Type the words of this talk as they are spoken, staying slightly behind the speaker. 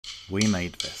We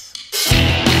made this.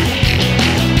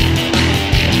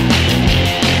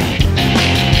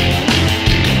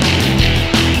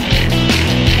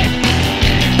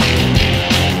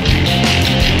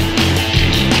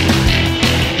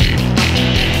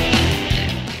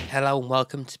 Hello and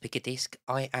welcome to Pick a Disc.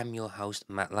 I am your host,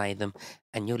 Matt Latham,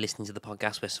 and you're listening to the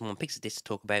podcast where someone picks a disc to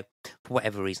talk about for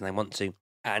whatever reason they want to.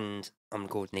 And I'm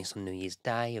recording this on New Year's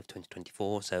Day of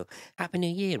 2024, so Happy New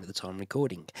Year at the time I'm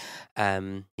recording.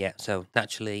 So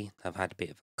naturally I've had a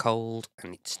bit of a cold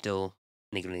and it's still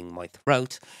niggling my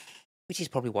throat, which is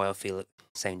probably why I feel it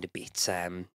sound a bit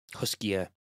huskier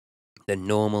than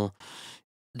normal.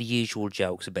 The usual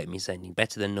jokes about me sounding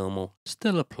better than normal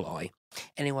still apply.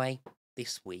 Anyway,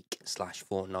 this week /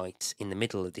 fortnight in the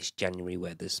middle of this January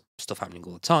where there's stuff happening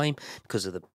all the time because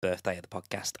of the birthday of the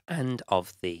podcast and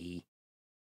of the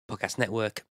podcast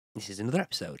network, this is another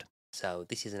episode. So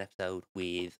this is an episode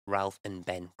with Ralph and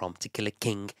Ben from To Kill a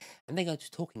King, and they're going to be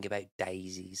talking about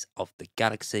Daisies of the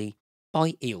Galaxy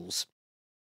by Eels.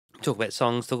 Talk about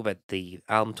songs, talk about the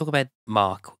album, talk about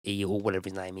Mark E or whatever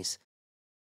his name is.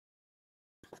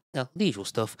 No, the usual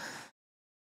stuff.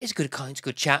 It's a good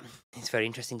chat. It's a very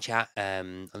interesting chat.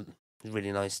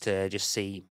 Really nice to just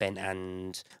see Ben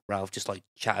and Ralph just like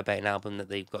chat about an album that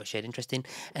they've got a shared interest in.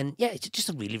 And yeah, it's just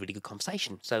a really, really good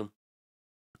conversation. So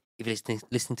if you're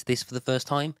listening to this for the first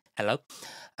time, hello.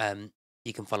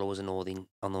 You can follow us on all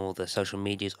the social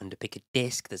medias under Pick a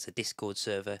Disc. There's a Discord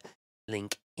server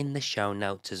link in the show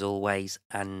notes as always.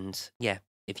 And yeah,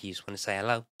 if you just want to say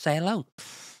hello, say hello.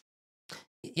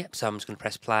 Yep, so I'm just going to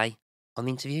press play on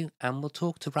the interview and we'll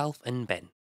talk to Ralph and Ben.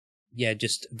 Yeah,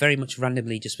 just very much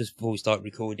randomly, just before we start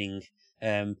recording,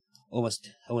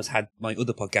 almost had my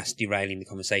other podcast derailing the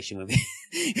conversation with me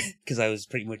because I was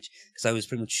pretty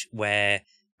much where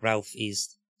Ralph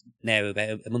is now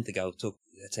about a month ago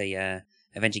at a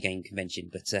adventure game convention,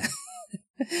 but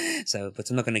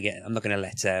I'm not going to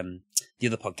let the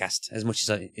other podcast, as much as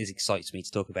it excites me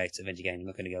to talk about adventure game, I'm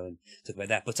not going to go and talk about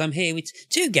that. But I'm here with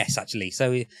two guests actually,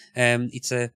 so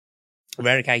it's a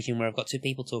rare occasion where I've got two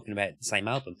people talking about the same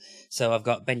album. So I've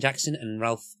got Ben Jackson and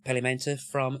Ralph Pellymounter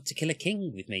from To Kill a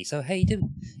King with me. So how you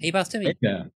doing? How you both doing?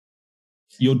 Yeah.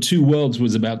 Your two worlds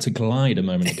was about to collide a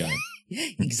moment ago.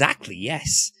 Exactly.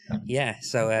 Yes. Yeah.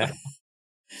 So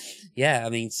yeah. I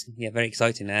mean, it's very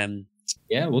exciting.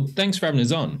 Yeah. Well, thanks for having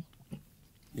us on.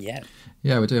 Yeah.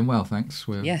 Yeah, we're doing well, thanks.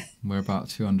 We're about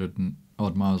 200 and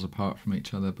odd miles apart from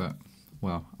each other, but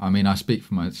well, I mean, I speak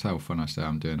for myself when I say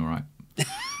I'm doing all right.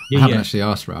 I haven't actually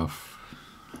asked Ralph.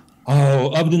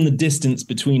 Oh, other than the distance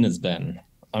between us, Ben,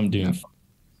 I'm doing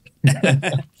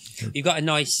fine. You've got a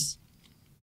nice,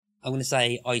 I'm going to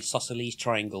say, isosceles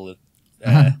triangle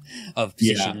of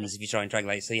positions if you try and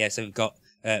triangulate. So, so we've got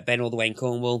Ben all the way in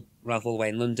Cornwall, Ralph all the way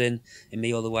in London, and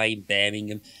me all the way in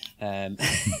Birmingham,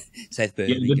 South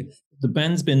Birmingham. The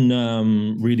band's been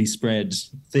really spread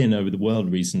thin over the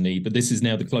world recently, but this is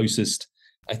now the closest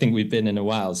I think we've been in a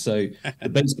while. So the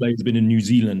bass player's been in New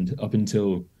Zealand up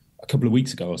until a couple of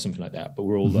weeks ago or something like that. But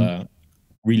we're all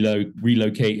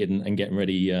relocated and getting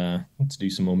ready to do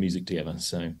some more music together.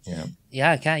 So yeah.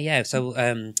 Yeah. Okay. Yeah. So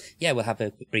we'll have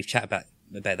a brief chat about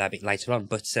that a bit later on.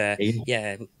 But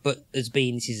but this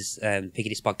is Pick a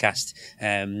Disc podcast.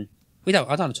 I don't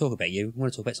want to talk about you. We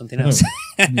want to talk about something else.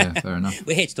 Yeah, fair enough.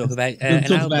 We're here to talk about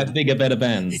about bigger, better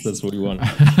bands. That's what we want.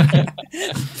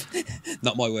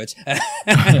 Not my words.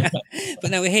 But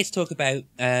no, we're here to talk about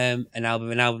an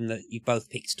album that you both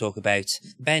picked to talk about.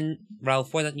 Ben,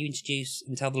 Ralph, why don't you introduce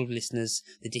and tell the listeners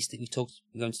the disc that we're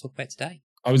going to talk about today?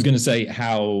 I was going to say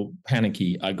how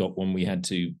panicky I got when we had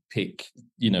to pick,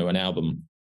 an album.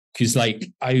 Because,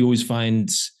 I always find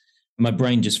my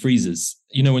brain just freezes.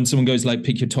 When someone goes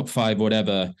pick your top 5 or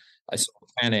whatever, I sort of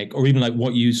panic, or even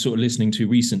what you sort of listening to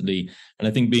recently. And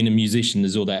I think being a musician,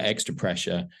 there's all that extra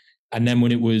pressure. And then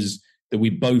when it was that we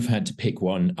both had to pick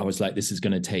one, I was like, this is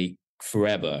going to take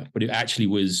forever. But it actually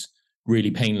was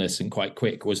really painless and quite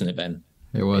quick, wasn't it, Ben?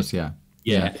 It was, yeah.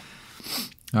 Yeah.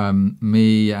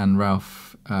 Me and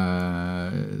Ralph,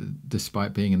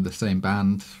 despite being in the same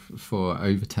band for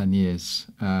over 10 years,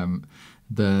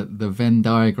 the Venn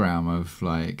diagram of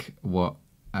what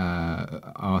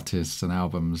artists and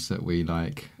albums that we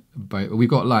like, we've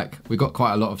got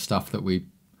quite a lot of stuff that we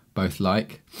both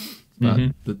like,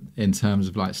 but in terms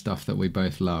of stuff that we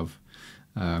both love,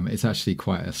 it's actually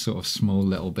quite a sort of small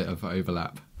little bit of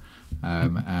overlap.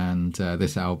 And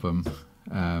this album,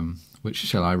 which,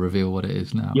 shall I reveal what it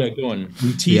is now? Yeah, go on.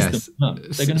 We tease them up.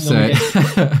 They're going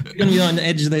to be on the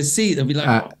edge of their seat. They'll be like,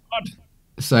 oh, God.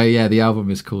 So yeah, the album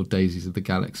is called Daisies of the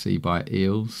Galaxy by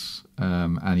Eels.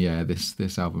 And yeah,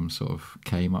 this album sort of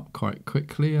came up quite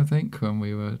quickly, I think, when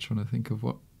we were trying to think of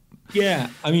what. Yeah,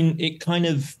 I mean, it kind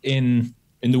of in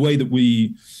the way that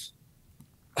we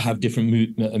have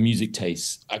different music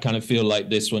tastes. I kind of feel like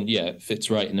this one, yeah, fits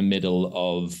right in the middle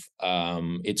of.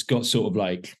 It's got sort of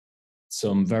like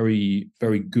some very,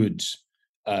 very good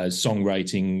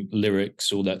songwriting,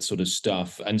 lyrics, all that sort of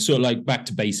stuff, and sort of like back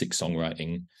to basic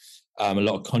songwriting. A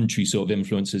lot of country sort of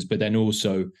influences, but then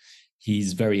also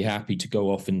he's very happy to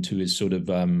go off into his sort of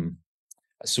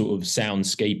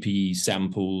soundscapey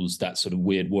samples, that sort of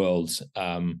weird world,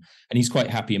 and he's quite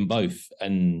happy in both.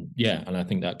 And yeah, and I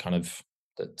think that kind of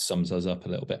that sums us up a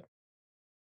little bit.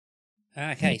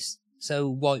 Okay, so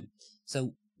what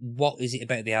is it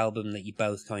about the album that you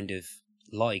both kind of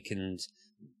like, and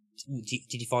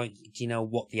did you know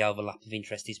what the overlap of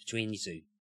interest is between you two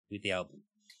with the album?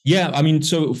 Yeah, I mean,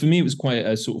 so for me, it was quite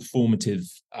a sort of formative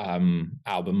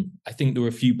album. I think there were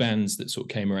a few bands that sort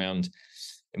of came around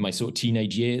in my sort of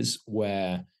teenage years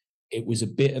where it was a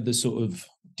bit of the sort of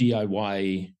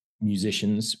DIY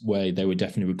musicians where they were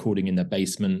definitely recording in their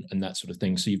basement and that sort of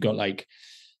thing. So you've got like,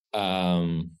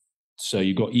 so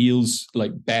you've got Eels,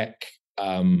 like Beck,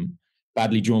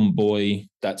 Badly Drawn Boy,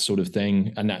 that sort of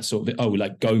thing. And that sort of,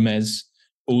 like Gomez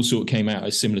all sort of came out at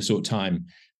a similar sort of time.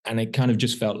 And it kind of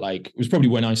just felt like, it was probably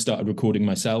when I started recording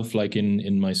myself, like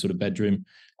in my sort of bedroom.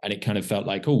 And it kind of felt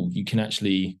like, oh, you can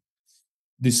actually,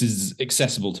 this is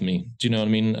accessible to me. Do you know what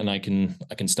I mean? And I can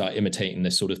start imitating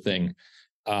this sort of thing.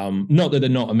 Not that they're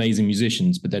not amazing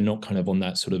musicians, but they're not kind of on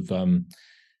that sort of,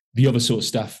 the other sort of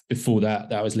stuff before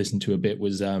that I was listening to a bit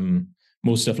was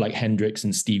more stuff like Hendrix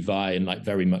and Steve Vai, and like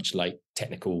very much like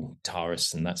technical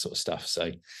guitarists and that sort of stuff.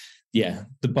 So yeah,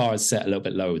 the bar is set a little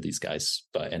bit lower with these guys,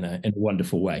 but in a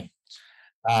wonderful way.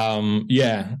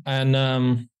 Yeah.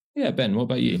 And yeah, Ben, what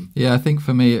about you? Yeah, I think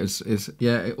for me it's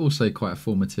also quite a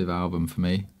formative album for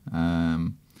me.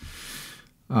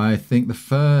 I think the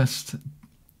first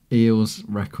Eels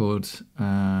record,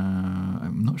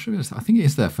 I'm not sure. I think it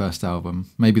is their first album.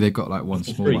 Maybe they've got like one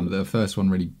small one. The first one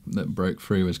really that broke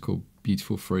through was called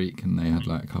Beautiful Freak, and they had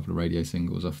like a couple of radio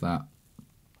singles off that.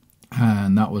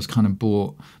 And that was kind of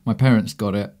bought. My parents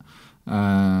got it.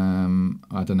 I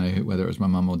don't know whether it was my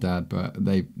mum or dad, but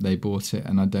they bought it,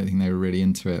 and I don't think they were really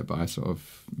into it. But I sort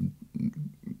of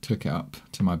took it up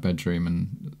to my bedroom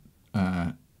and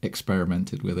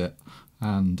experimented with it,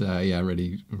 and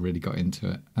really got into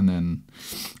it. And then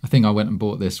I think I went and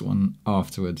bought this one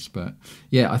afterwards. But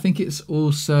yeah, I think it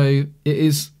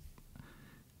is.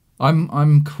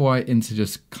 I'm quite into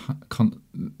just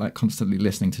constantly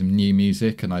listening to new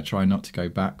music, and I try not to go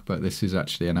back. But this is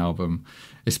actually an album,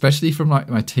 especially from like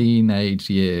my teenage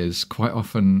years. Quite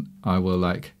often I will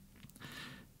like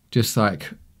just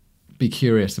like be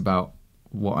curious about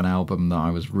what an album that I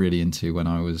was really into when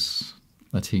I was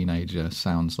a teenager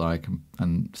sounds like,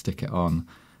 and stick it on.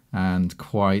 And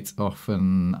quite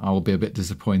often I will be a bit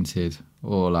disappointed,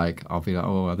 or like I'll be like,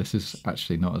 oh, this is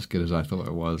actually not as good as I thought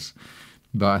it was.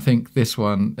 But I think this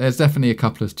one, there's definitely a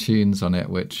couple of tunes on it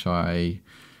which I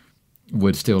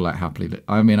would still like happily.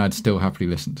 I mean, I'd still happily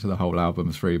listen to the whole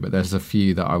album through, but there's a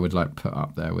few that I would like put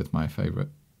up there with my favourite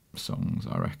songs,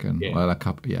 I reckon. Yeah. Well, a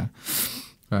couple, yeah.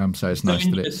 So it's nice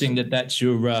that it's interesting that's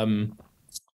your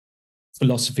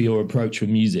philosophy or approach with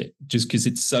music, just because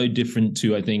it's so different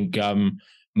to, I think,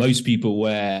 most people,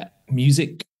 where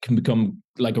music can become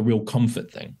like a real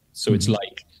comfort thing. So it's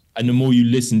like, and the more you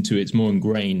listen to it, it's more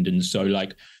ingrained. And so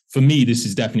like, for me, this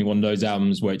is definitely one of those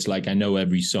albums where it's like, I know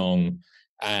every song,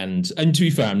 and to be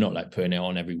fair, I'm not like putting it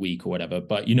on every week or whatever,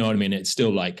 but you know what I mean? It's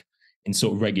still like in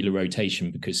sort of regular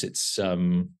rotation, because it's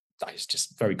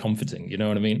just very comforting. You know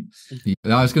what I mean?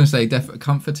 Yeah, I was going to say,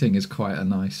 comforting is quite a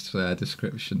nice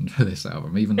description for this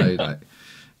album, even though like,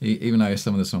 even though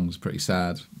some of the songs are pretty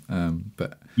sad,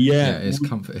 but yeah, it's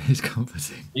comforting. It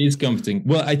is comforting.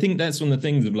 Well, I think that's one of the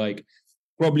things of like,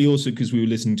 probably also because we were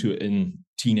listening to it in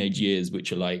teenage years,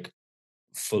 which are like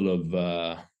full of,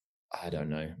 I don't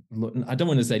know. I don't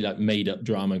want to say like made up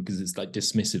drama because it's like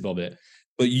dismissive of it,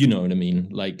 but you know what I mean?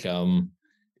 Like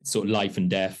sort of life and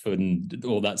death and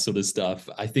all that sort of stuff.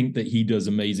 I think that he does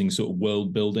amazing sort of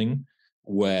world building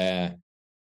where,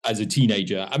 as a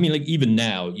teenager, I mean, like even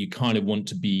now, you kind of want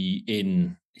to be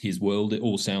in his world. It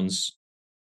all sounds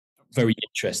very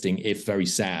interesting, if very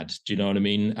sad. Do you know what I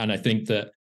mean? And I think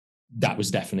that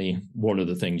was definitely one of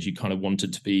the things you kind of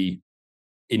wanted to be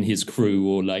in his crew,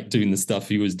 or like doing the stuff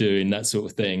he was doing, that sort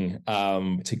of thing,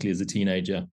 particularly as a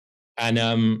teenager. And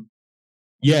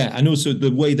and also the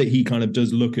way that he kind of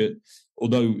does look at,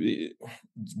 although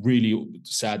really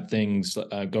sad things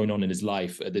going on in his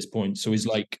life at this point. So he's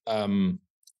like,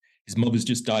 his mother's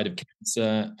just died of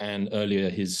cancer, and earlier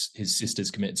his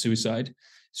sisters committed suicide.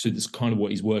 So that's kind of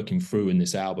what he's working through in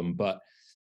this album. But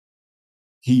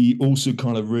he also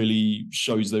kind of really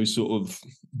shows those sort of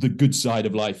the good side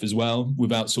of life as well,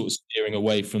 without sort of steering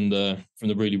away from the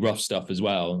really rough stuff as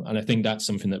well. And I think that's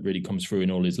something that really comes through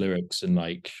in all his lyrics. And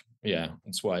like, yeah,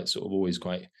 that's why it's sort of always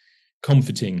quite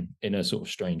comforting in a sort of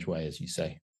strange way, as you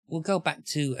say. We'll go back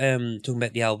to talking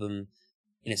about the album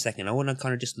in a second. I want to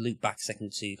kind of just loop back a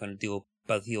second to kind of do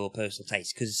both your personal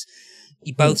tastes, because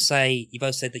you both say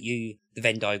that the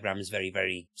Venn diagram is very,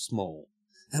 very small.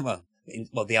 Well,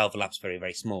 the overlap's very,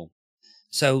 very small.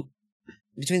 So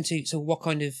between the two, so what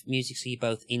kind of music are you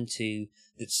both into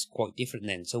that's quite different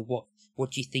then? So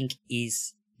what do you think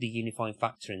is the unifying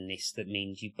factor in this that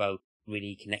means you both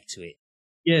really connect to it?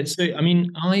 Yeah, so I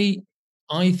mean,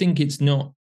 I think it's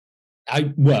not. I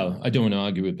don't want to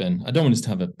argue with Ben. I don't want us to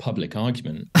have a public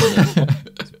argument.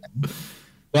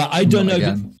 But I don't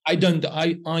know.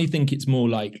 I think it's more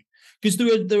like, because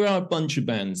there are a bunch of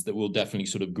bands that we'll definitely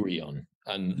sort of agree on,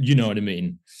 and you know what I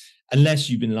mean. Unless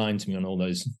you've been lying to me on all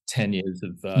those 10 years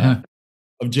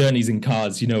of journeys in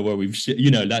cars, you know, where we've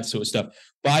that sort of stuff.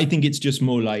 But I think it's just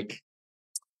more like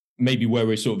maybe where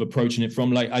we're sort of approaching it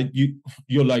from. Like you're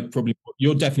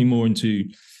definitely more into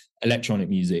electronic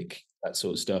music, that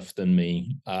sort of stuff, than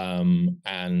me. And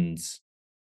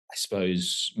I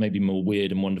suppose maybe more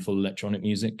weird and wonderful electronic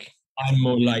music. I'm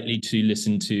more likely to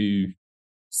listen to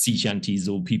sea shanties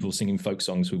or people singing folk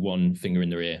songs with one finger in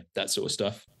their ear, that sort of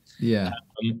stuff. Yeah.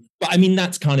 But I mean,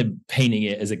 that's kind of painting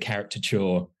it as a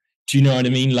caricature. Do you know what I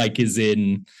mean? Like, as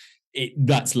in,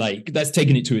 that's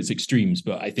taking it to its extremes.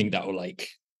 But I think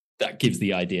that gives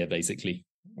the idea, basically.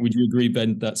 Would you agree,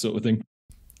 Ben? That sort of thing.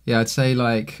 Yeah, I'd say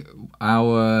like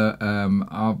our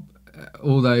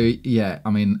although I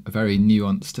mean very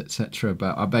nuanced, etc.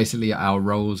 But basically our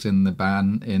roles in the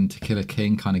band in To Kill a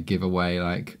King kind of give away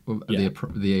like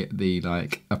the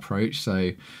like approach.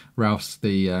 So Ralph's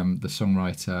the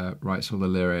songwriter, writes all the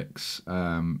lyrics,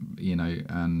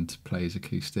 and plays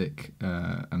acoustic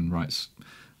and writes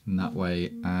in that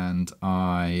way, and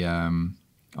I'm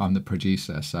the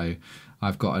producer, so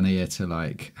I've got an ear to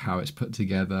like how it's put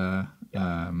together,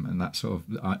 and that sort of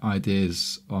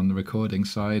ideas on the recording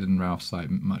side, and Ralph's like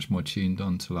much more tuned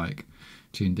into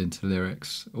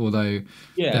lyrics. Although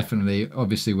definitely,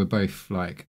 obviously, we're both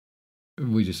like,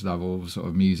 we just love all sort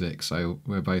of music, so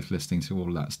we're both listening to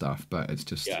all that stuff. But it's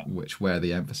just where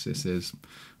the emphasis is.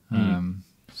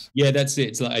 That's it.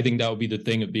 It's like, I think that would be the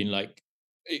thing of being like,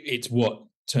 it's what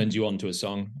turns you on to a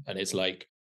song, and it's like,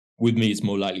 with me, it's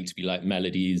more likely to be like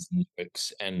melodies and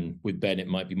lyrics, and with Ben, it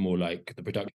might be more like the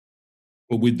production.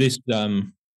 But with this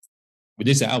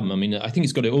album, I mean, I think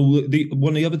it's got it all.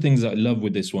 One of the other things that I love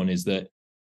with this one is that,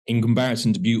 in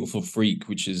comparison to Beautiful Freak,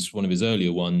 which is one of his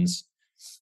earlier ones,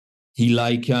 he's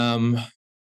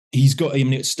got. I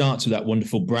mean, it starts with that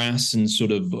wonderful brass and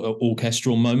sort of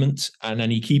orchestral moment, and then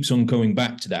he keeps on going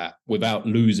back to that without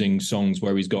losing songs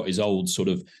where he's got his old sort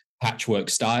of patchwork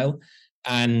style.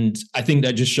 And I think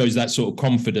that just shows that sort of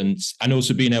confidence, and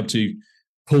also being able to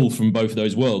pull from both of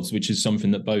those worlds, which is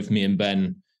something that both me and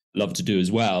Ben love to do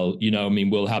as well. You know, I mean,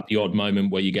 we'll have the odd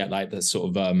moment where you get like the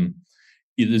sort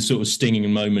of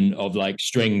stinging moment of like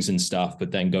strings and stuff,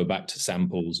 but then go back to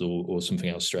samples or something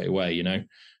else straight away, you know?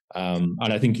 And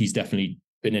I think he's definitely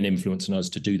been an influence on us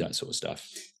to do that sort of stuff.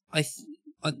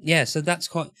 So that's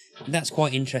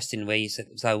quite interesting. Where you said,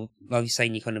 so like you're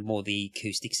saying, you're kind of more the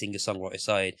acoustic singer songwriter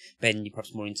side. Ben, you're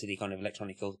perhaps more into the kind of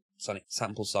electronical sonic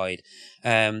sample side.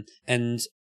 And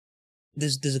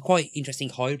there's a quite interesting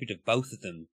hybrid of both of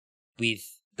them with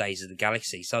Days of the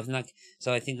Galaxy. So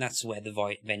I think that's where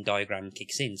the Venn diagram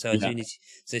kicks in. So as soon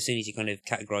as you kind of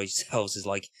categorize yourselves as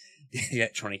like the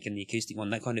electronic and the acoustic one,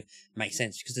 that kind of makes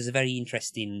sense, because there's a very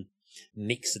interesting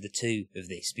mix of the two of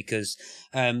this, because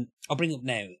I'll bring up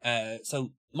now.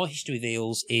 So my history with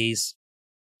Eels is,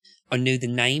 I knew the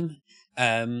name.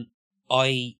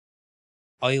 I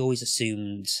always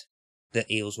assumed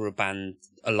that Eels were a band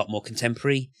a lot more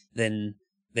contemporary than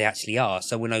they actually are.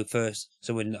 So when I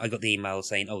got the email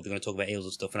saying, oh, they're going to talk about Eels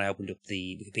and stuff, and I opened up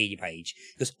the Wikipedia page,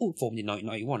 because formed in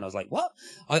 1991, I was like, what?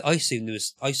 I assumed there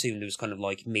was kind of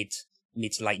like mid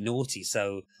to late noughties.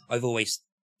 So I've always,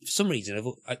 for some reason,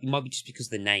 it might be just because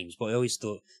of the names, but I always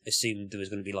assumed there was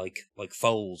going to be like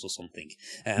Foals or something.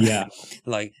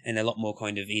 Like, and a lot more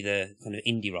kind of either kind of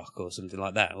indie rock or something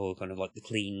like that, or kind of like the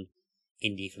clean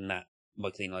indie from that,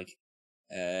 by clean, like,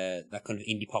 that kind of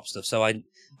indie pop stuff. So I've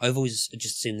always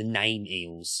just assumed the name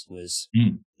Eels was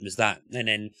that. And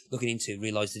then looking into it,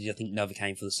 realised that I think Nova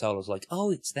Came for the Soul. I was like,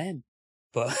 oh, it's them.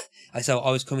 But so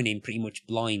I was coming in pretty much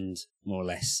blind, more or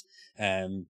less.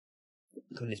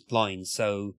 kind of blind.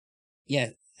 So yeah,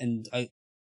 and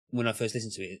when I first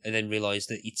listened to it, I then realised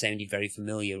that it sounded very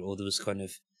familiar, or there's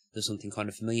something kind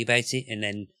of familiar about it, and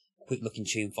then quick looking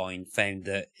tune found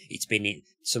that it's been in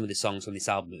some of the songs on this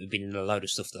album have been in a load of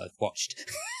stuff that I've watched.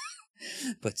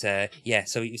 But so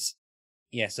it was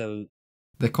so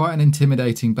they're quite an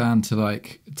intimidating band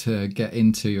to get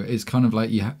into. It's kind of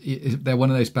like they're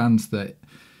one of those bands that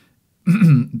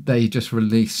they just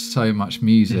release so much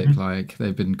music. Like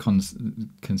they've been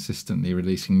consistently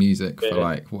releasing music for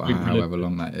like however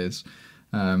long that is.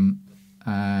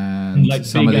 And like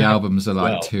some of the albums are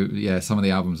like some of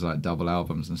the albums are like double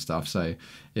albums and stuff. So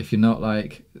if you're not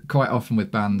like, quite often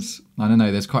with bands, I don't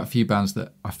know, there's quite a few bands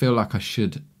that I feel like I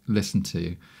should listen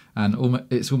to, and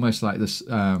it's almost like this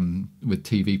with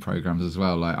TV programs as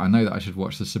well. Like I know that I should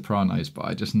watch The Sopranos, but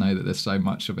I just know that there's so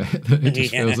much of it that it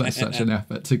just feels like such an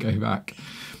effort to go back,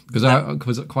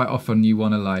 because quite often you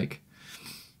want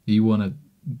to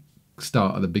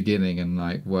start at the beginning and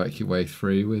like work your way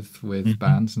through with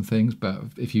bands and things, but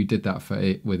if you did that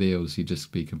with Eels, you'd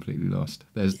just be completely lost.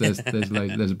 There's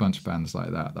a bunch of bands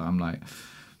like that I'm like,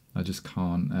 I just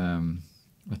can't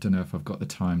I don't know if I've got the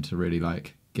time to really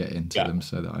like get into them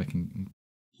so that I can.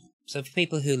 So for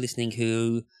people who are listening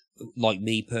who, like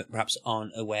me, perhaps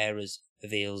aren't aware of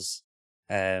Eels,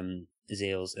 and this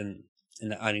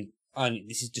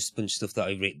is just a bunch of stuff that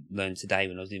I learned today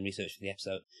when I was doing research for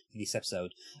this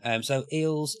episode. So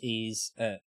Eels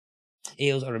are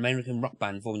an American rock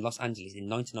band formed in Los Angeles in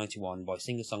 1991 by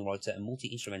singer-songwriter and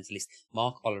multi-instrumentalist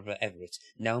Mark Oliver Everett,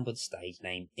 known by the stage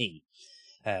name E.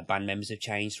 Band members have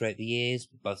changed throughout the years,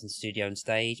 both in studio and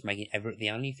stage, making Everett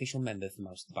the only official member for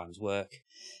most of the band's work.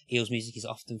 Eels music is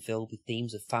often filled with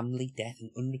themes of family, death, and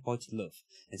unrequited love,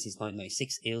 and since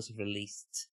 1996, Eels have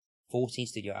released 14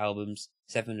 studio albums,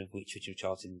 7 of which are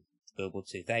charted in Billboard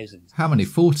 2000. How many?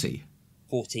 40?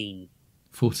 14.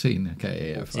 14,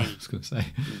 okay, yeah, 14. I was going to say.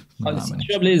 The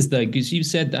trouble is, though, because you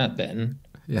said that then,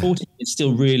 40 is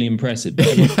still really impressive.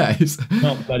 It's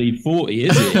not bloody 40,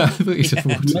 is it? I thought you said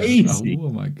 40. Lazy. Oh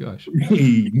my gosh.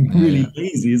 Really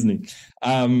lazy, isn't he?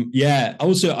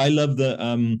 Also, I love that.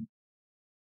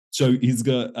 So he's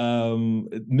got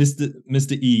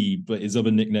Mr. E, but his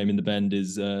other nickname in the band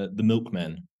is the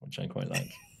Milkman, which I quite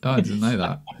like. Oh, I didn't know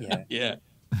that. Yeah.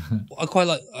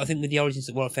 I think with the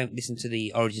origins, what I found, listen to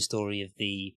the origin story of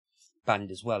the band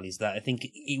as well, is that I think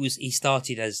he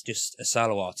started as just a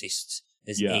solo artist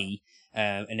as E,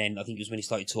 and then I think it was when he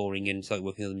started touring and started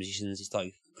working with other musicians, he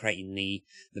started creating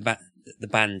the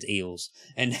band Eels.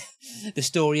 And the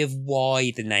story of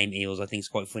why the name Eels, I think, is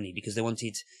quite funny, because he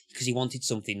wanted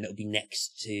something that would be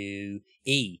next to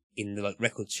E in the like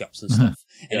record shops and stuff.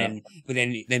 And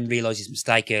then realised his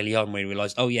mistake early on, where he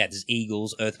realised, oh yeah, there's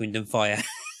Eagles, Earth, Wind and Fire.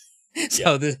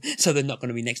 So they're not going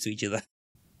to be next to each other.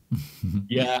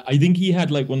 Yeah, I think he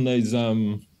had like one of those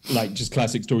like just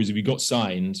classic stories of he got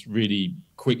signed really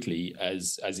quickly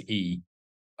as E,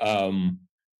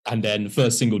 and then the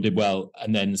first single did well,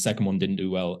 and then the second one didn't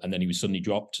do well, and then he was suddenly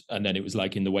dropped, and then it was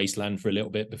like in the wasteland for a little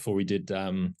bit before he did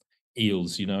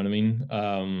Eels, you know what I mean?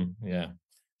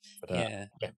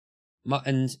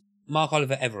 And Mark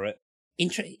Oliver Everett,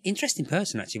 interesting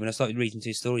person actually. When I started reading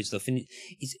his story and stuff,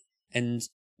 and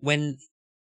when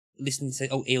listening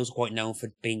to Eels are quite known for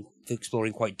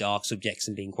exploring quite dark subjects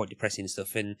and being quite depressing and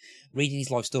stuff, and reading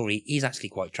his life story, he's actually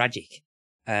quite tragic.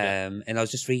 And I was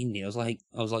just reading it. I was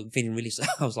like feeling really.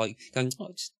 I was like going,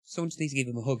 someone just needs to give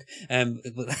him a hug.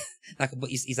 But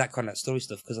he's that kind of story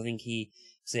stuff, because I think I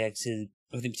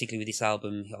think particularly with this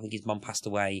album, I think his mum passed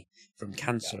away from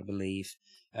cancer, I believe.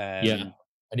 And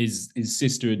his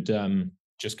sister had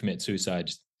just committed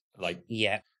suicide.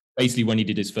 Basically when he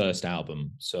did his first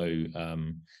album. So,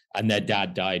 and their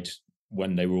dad died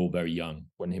when they were all very young,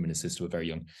 when him and his sister were very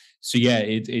young. So yeah,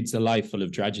 it's a life full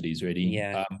of tragedies, really.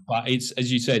 Yeah. But it's,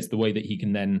 as you say, it's the way that he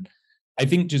can then, I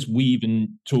think, just weave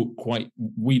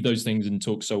those things and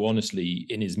talk so honestly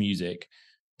in his music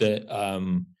that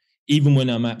even when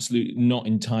I'm absolutely not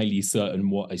entirely certain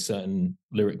what a certain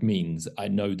lyric means, I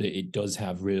know that it does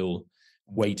have real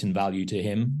weight and value to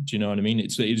him. Do you know what I mean?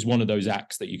 It's one of those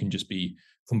acts that you can just be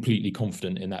completely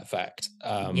confident in that fact.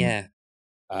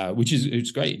 Which is,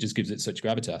 it's great. It just gives it such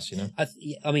gravitas, you know. I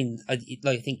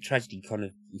think tragedy kind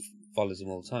of follows him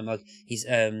all the time. Like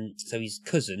so his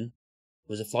cousin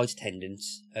was a flight attendant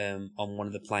on one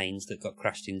of the planes that got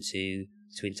crashed into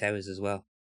Twin Towers as well.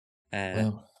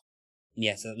 Wow.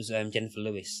 Yeah, so that was Jennifer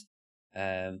Lewis.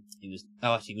 It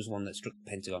was one that struck the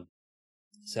Pentagon.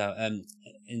 So and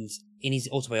in his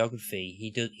autobiography,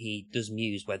 he does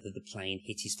muse whether the plane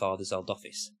hit his father's old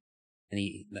office. And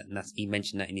he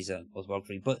mentioned that in his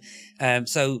autobiography. But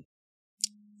so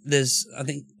I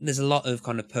think there's a lot of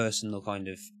kind of personal kind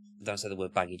of, don't say the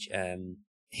word baggage,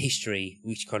 history,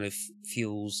 which kind of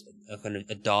fuels a kind of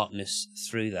a darkness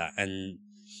through that. And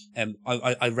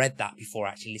I read that before I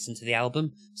actually listened to the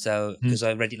album. So, because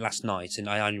I read it last night and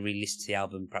I only really listened to the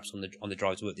album perhaps on the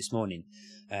drive to work this morning,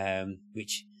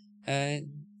 which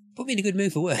put me in a good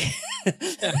mood for work.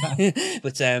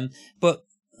 But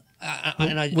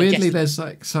weirdly, there's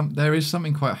like there is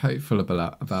something quite hopeful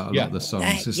about a lot of the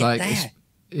songs.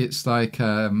 It's like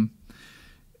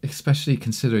especially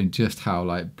considering just how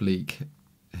like bleak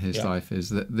his life is,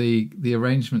 that the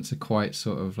arrangements are quite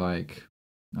sort of like,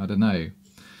 I don't know.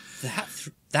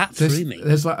 That threw me.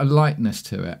 There's like a lightness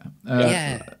to it.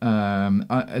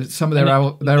 Some of their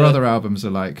other albums are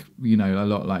like, you know, a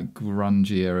lot like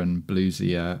grungier and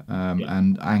bluesier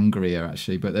and angrier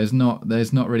actually, but there's not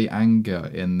really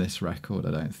anger in this record,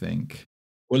 I don't think.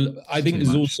 Well, I think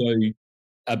there's also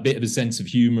a bit of a sense of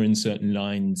humor in certain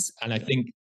lines, and I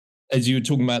think as you were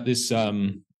talking about this,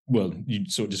 well, you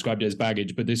sort of described it as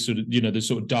baggage, but this sort of, you know, the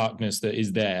sort of darkness that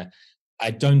is there, I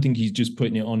don't think he's just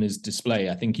putting it on as display.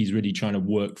 I think he's really trying to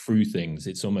work through things.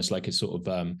 It's almost like a sort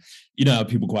of, you know,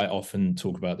 people quite often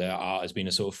talk about their art as being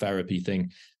a sort of therapy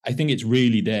thing. I think it's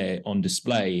really there on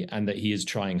display, and that he is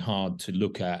trying hard to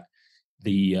look at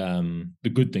the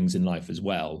good things in life as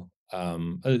well.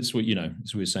 That's what, you know,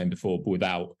 as we were saying before, but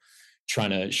without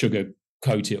trying to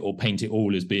sugarcoat it or paint it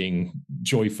all as being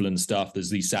joyful and stuff. There's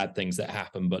these sad things that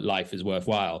happen, but life is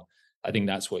worthwhile. I think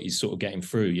that's what he's sort of getting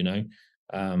through, you know.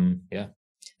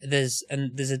 There's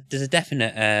a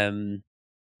definite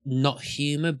not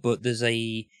humor, but there's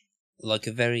a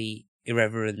very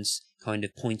irreverent kind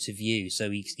of point of view.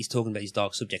 So he's talking about these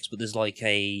dark subjects, but there's like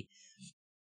a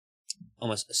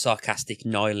almost sarcastic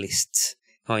nihilist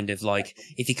kind of like,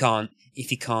 if you can't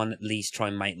at least try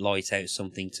and make light out of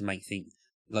something to make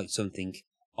something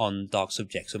on dark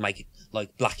subjects, or make it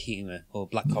like black humor or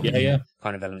black comedy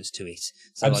kind of elements to it.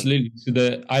 So absolutely. So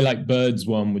the I Like Birds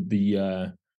one with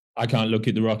the I Can't Look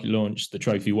at the Rocket Launch, the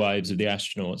trophy wives of the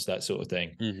astronauts, that sort of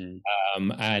thing.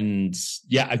 And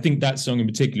yeah, I think that song in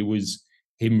particular was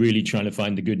him really trying to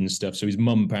find the good and stuff. So his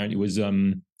mum apparently was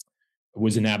an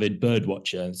avid bird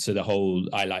watcher. So the whole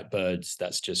I Like Birds,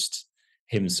 that's just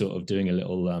him sort of doing a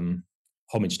little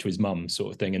homage to his mum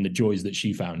sort of thing, and the joys that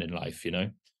she found in life, you know.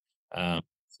 So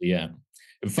yeah,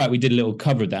 in fact, we did a little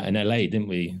cover of that in LA, didn't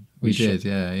we? We did,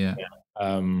 yeah.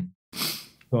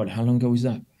 God, how long ago was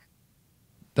that?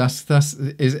 That's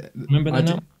is it, remember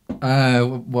that now?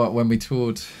 What, when we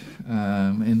toured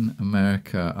in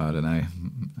America? I don't know,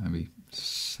 maybe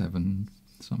 7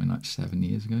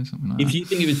 years ago, something like that. If you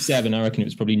think it was 7, I reckon it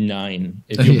was probably 9.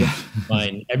 If you're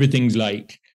 9, everything's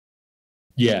like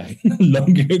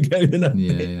longer ago than that.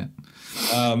 Yeah.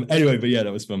 Anyway, but yeah,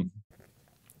 that was fun.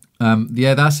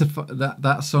 That's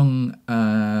that song.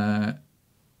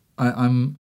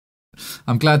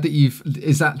 I'm glad that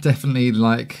is that definitely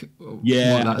like what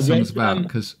that song's about?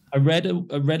 Because I read a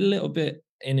little bit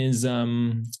in his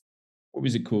what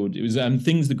was it called? It was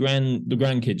Things the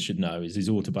Grandkids Should Know, is his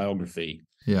autobiography.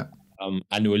 Yeah. And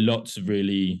there were lots of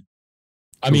really,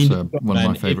 one of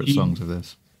my favorite songs of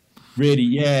this. Really,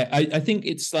 yeah. I think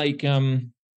it's like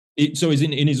so is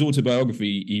in his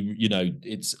autobiography, he, you know,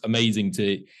 it's amazing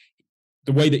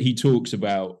the way that he talks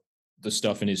about the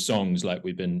stuff in his songs, like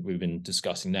we've been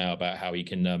discussing now, about how he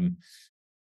can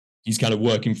he's kind of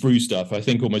working through stuff. I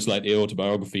think almost like the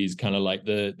autobiography is kind of like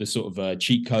the sort of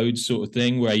cheat code sort of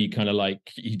thing, where he kind of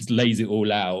like he lays it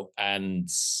all out, and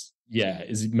is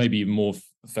maybe even more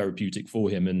therapeutic for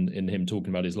him, and in him talking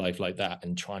about his life like that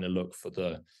and trying to look for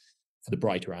the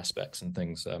brighter aspects and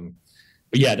things.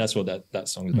 But yeah, that's what that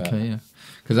song is about. Okay, yeah,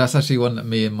 because that's actually one that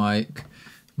me and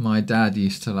my dad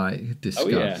used to like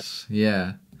discuss. Oh,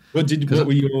 yeah. What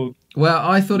were your? Well,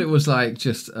 I thought it was like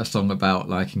just a song about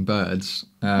liking birds.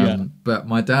 But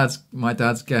my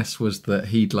dad's guess was that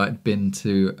he'd like been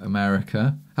to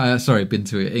America. Been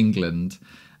to England,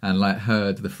 and like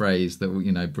heard the phrase that,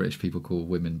 you know, British people call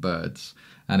women birds,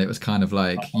 and it was kind of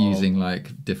like using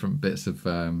like different bits of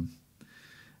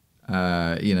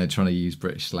you know, trying to use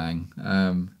British slang.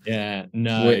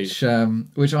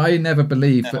 Which I never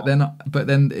believed, but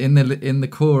then in the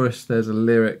chorus there's a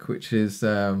lyric which is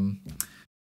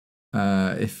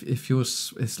if you're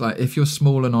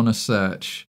small and on a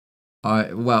search,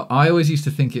 I always used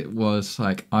to think it was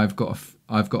like I've got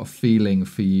a feeling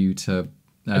for you to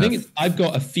I think it's I've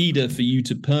got a feeder for you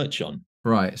to perch on.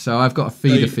 Right, so I've got a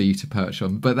feeder for you to perch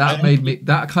on, but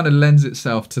that kind of lends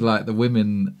itself to like the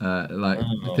women,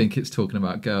 I think it's talking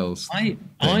about girls. I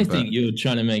think you're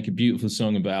trying to make a beautiful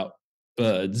song about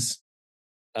birds.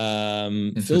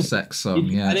 It's a sex song,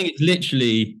 yeah. I think it's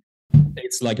literally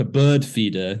it's like a bird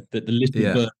feeder that the little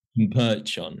Yeah. bird can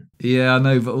perch on. Yeah, I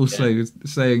know, but also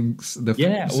saying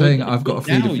I've got a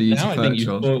feeder for you to I think perch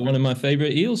you on. bought one of my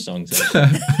favorite Eels songs.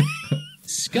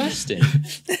 Disgusting.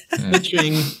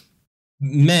 Picturing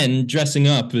men dressing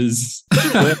up as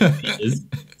bird feeders,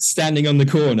 standing on the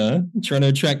corner trying to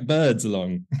attract birds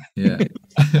along. Yeah.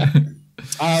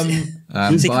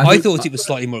 See, I thought it was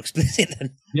slightly more explicit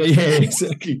then. Yeah,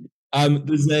 exactly. There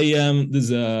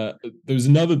was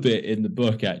another bit in the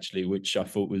book actually, which I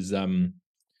thought was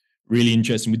really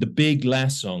interesting with the big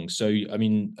last song. So, I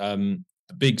mean, the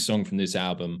big song from this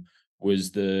album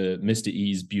was the Mr.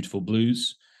 E's Beautiful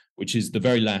Blues, which is the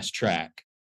very last track.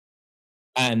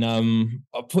 And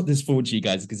I'll put this forward to you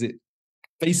guys because it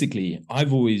basically,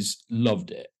 I've always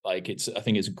loved it. Like I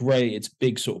think it's great. It's a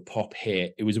big sort of pop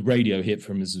hit. It was a radio hit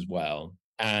from us as well.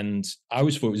 And I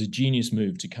always thought it was a genius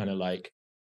move to kind of like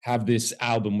have this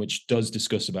album which does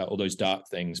discuss about all those dark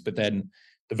things, but then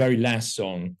the very last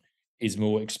song is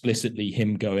more explicitly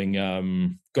him going,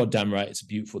 God damn right, it's a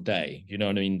beautiful day. You know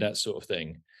what I mean? That sort of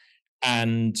thing.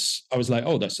 And I was like,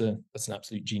 oh, that's an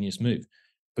absolute genius move.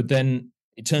 But then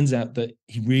it turns out that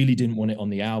he really didn't want it on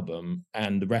the album,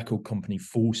 and the record company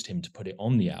forced him to put it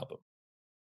on the album.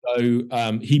 So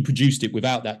he produced it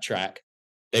without that track.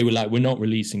 They were like, we're not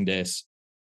releasing this.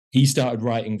 He started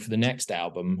writing for the next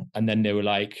album, and then they were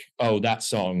like, oh, that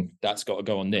song, that's got to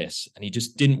go on this. And he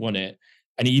just didn't want it.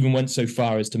 And he even went so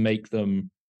far as to make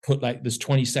them put like, there's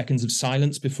 20 seconds of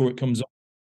silence before it comes on,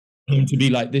 him to be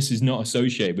like, this is not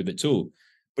associated with it at all.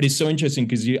 But it's so interesting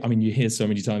because you hear so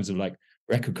many times of like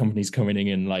record companies coming in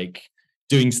and like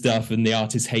doing stuff and the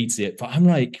artist hates it. But I'm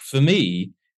like, for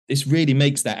me, this really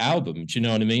makes that album. Do you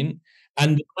know what I mean?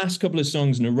 And the last couple of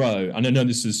songs in a row, and I know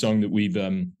this is a song that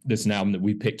this is an album that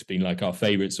we picked being like our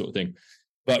favorite sort of thing,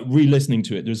 but re-listening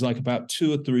to it, there's like about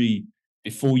 2 or 3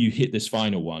 before you hit this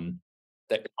final one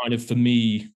that kind of, for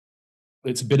me,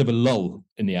 it's a bit of a lull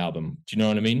in the album. Do you know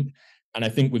what I mean? And I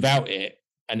think without it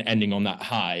and ending on that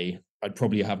high, I'd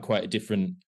probably have quite a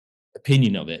different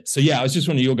opinion of it. So yeah, I was just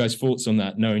wondering your guys' thoughts on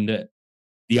that, knowing that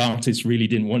the artist really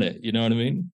didn't want it. You know what I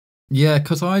mean? Yeah,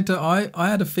 because I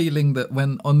had a feeling that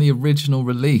when on the original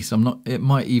release, it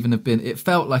might even have been. It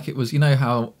felt like it was, you know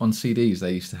how on CDs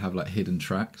they used to have like hidden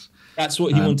tracks. That's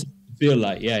what he wanted to feel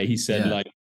like. Yeah, he said like,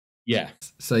 yeah.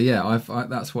 So yeah,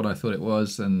 that's what I thought it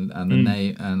was, and the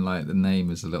name, and like the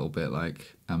name is a little bit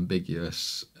like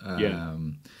ambiguous.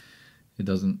 It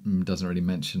doesn't really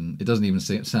mention. It doesn't even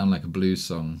sound like a blues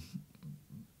song,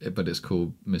 but it's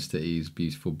called Mr. E's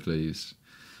Beautiful Blues.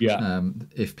 Yeah.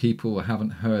 If people haven't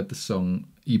heard the song,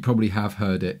 you probably have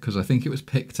heard it because I think it was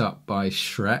picked up by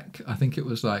Shrek. I think it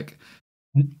was like,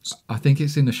 I think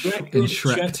it's in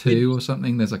Shrek 2 or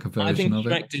something. There's like a version of it.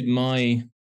 Shrek did My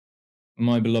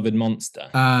Beloved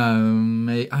Monster.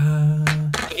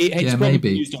 It's maybe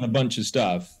used on a bunch of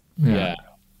stuff. Yeah.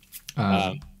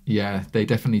 Yeah, they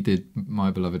definitely did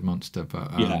My Beloved Monster,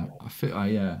 but I feel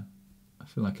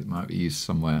like it might be used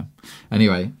somewhere.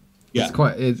 Anyway. Yeah. It's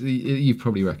quite. You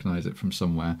probably recognise it from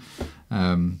somewhere.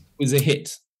 It was a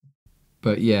hit.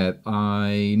 But yeah,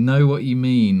 I know what you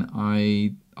mean.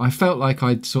 I felt like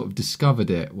I'd sort of discovered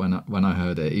it when I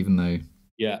heard it, even though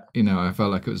I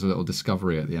felt like it was a little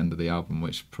discovery at the end of the album,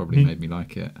 which probably made me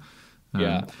like it.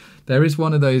 There is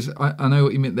one of those. I know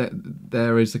what you mean.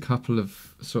 There is a couple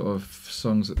of sort of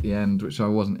songs at the end which I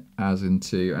wasn't as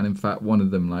into, and in fact, one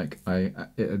of them, like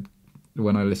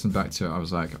when I listened back to it, I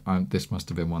was like, "This must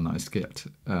have been one that I skipped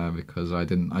because I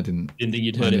didn't think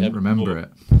you'd heard it. Remember it."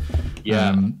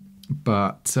 Yeah,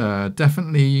 but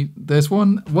definitely, there's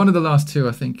one of the last two.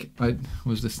 I think I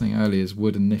was listening earlier is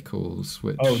Wood and Nichols,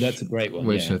 which that's a great one,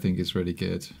 which I think is really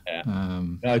good. Yeah.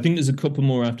 I think there's a couple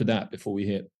more after that before we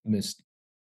hit Mist.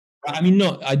 I mean,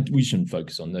 we shouldn't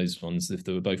focus on those ones if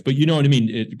they were both, but you know what I mean.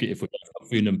 If we're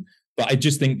both them, but I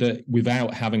just think that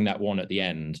without having that one at the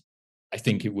end, I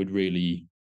think it would really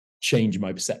change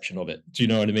my perception of it. Do you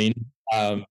know what I mean?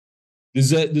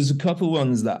 There's a couple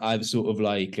ones that I've sort of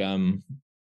like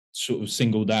sort of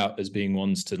singled out as being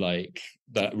ones to like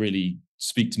that really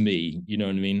speak to me. You know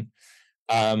what I mean?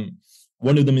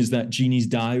 One of them is that Jeannie's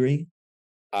Diary,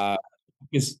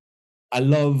 because I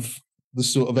love the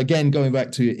sort of, again, going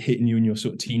back to it hitting you in your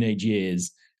sort of teenage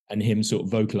years and him sort of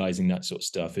vocalizing that sort of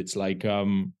stuff. It's like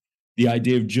the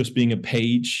idea of just being a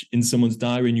page in someone's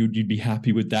diary and you'd be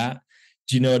happy with that.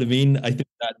 Do you know what I mean? I think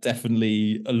that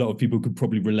definitely a lot of people could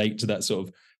probably relate to that sort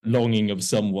of longing of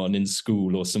someone in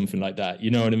school or something like that.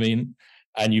 You know what I mean?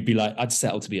 And you'd be like, I'd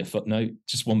settle to be a footnote,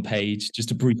 just one page,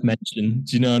 just a brief mention.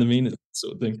 Do you know what I mean? That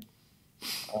sort of thing.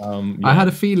 I had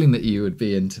a feeling that you would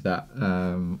be into that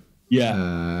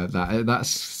Yeah. That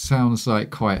sounds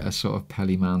like quite a sort of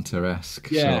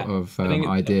Pellymounter-esque Yeah. sort of I think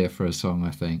it's, idea for a song,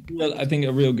 I think. well, I think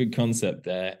a real good concept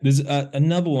there. There's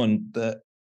another one that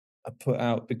I put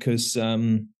out because,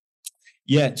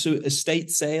 yeah, so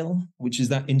Estate Sale, which is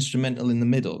that instrumental in the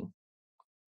middle.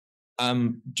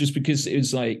 Just because it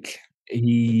was like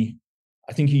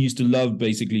I think he used to love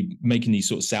basically making these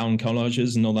sort of sound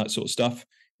collages and all that sort of stuff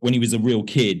when he was a real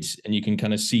kid, and you can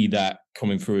kind of see that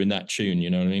coming through in that tune. You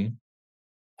know what I mean?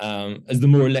 As the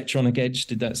more electronic edge,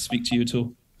 did that speak to you at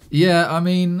all? Yeah, I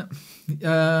mean,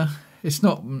 it's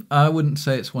not. I wouldn't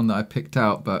say it's one that I picked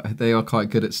out, but they are quite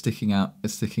good at sticking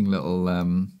little,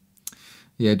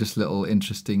 yeah, just little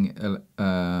interesting,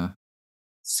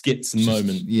 Skits and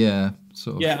moments. yeah,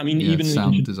 sort of, Yeah, I mean, yeah, even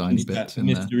sound designy bits in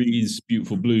there. Mysteries,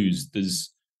 Beautiful Blues.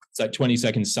 It's like 20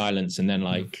 seconds silence, and then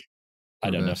like I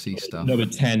don't know, Reversey stuff. another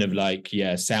 10 of like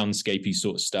soundscapey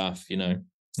sort of stuff. You know.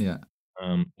 Yeah.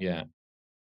 Yeah.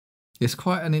 It's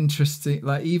quite an interesting,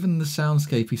 like even the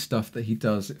soundscapey stuff that he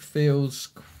does, it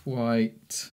feels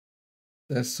quite.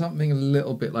 There's something a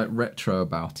little bit like retro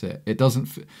about it. It doesn't.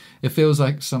 It feels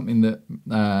like something that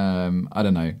I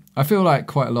don't know. I feel like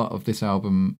quite a lot of this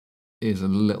album is a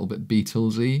little bit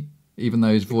Beatlesy, even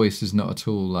though his voice is not at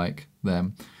all like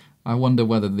them. I wonder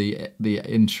whether the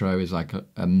intro is like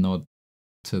a nod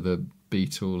to the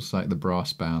Beatles, like the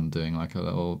brass band doing like a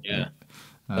little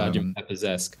Sgt.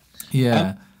 Pepper's-esque.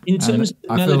 Yeah. In terms of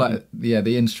I feel like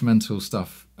the instrumental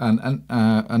stuff and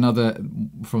another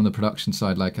from the production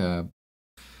side, like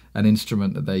an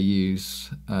instrument that they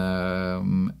use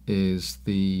is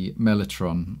the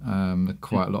mellotron.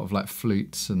 Quite a lot of like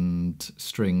flutes and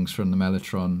strings from the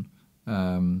mellotron,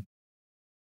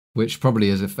 which probably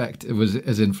has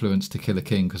influenced To Kill a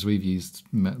King, because we've used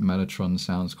mellotron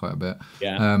sounds quite a bit.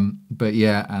 Yeah. But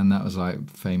yeah, and that was like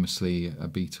famously a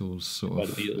Beatles sort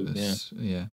of. Beatles,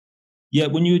 yeah. Yeah,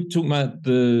 when you were talking about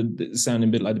the sounding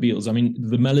a bit like the Beatles, I mean,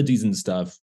 the melodies and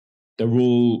stuff, they're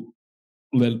all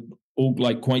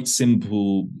like quite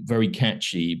simple, very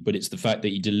catchy, but it's the fact that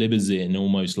he delivers it in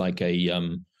almost like a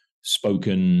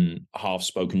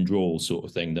half-spoken drawl sort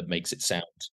of thing that makes it sound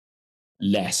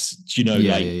less,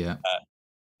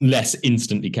 less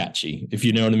instantly catchy, if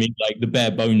you know what I mean. Like the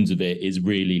bare bones of it is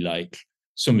really like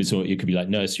something sort of, it could be like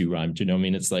nursery rhyme. Do you know what I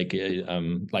mean? It's like in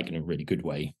a really good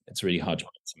way. It's really hard to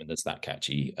find something that's that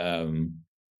catchy.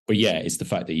 But yeah, it's the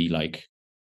fact that he like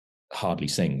hardly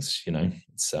sings. You know,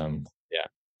 it's yeah.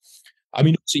 I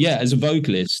mean, so yeah, as a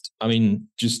vocalist, I mean,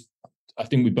 I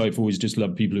think we both always just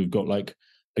love people who've got like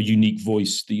a unique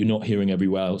voice that you're not hearing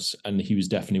everywhere else. And he was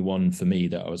definitely one for me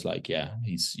that I was like, yeah,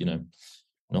 he's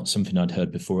not something I'd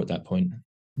heard before at that point.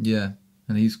 Yeah.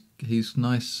 And he's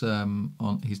nice on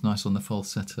the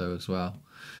falsetto as well.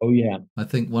 Oh yeah, I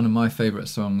think one of my favourite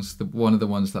songs, one of the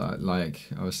ones that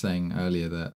I was saying earlier,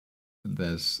 that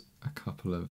there's a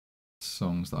couple of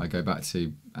songs that I go back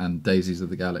to, and Daisies of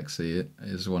the Galaxy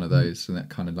is one of those, and it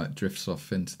kind of like drifts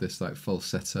off into this like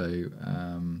falsetto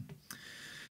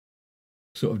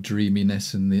sort of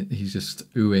dreaminess, and he's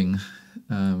just oohing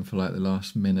for like the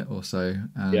last minute or so,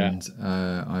 and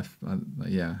I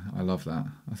love that.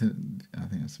 I think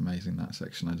it's amazing, that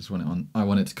section. I just want it on. I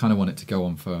want it to go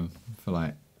on for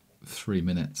like 3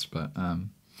 minutes, but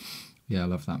yeah, I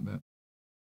love that bit.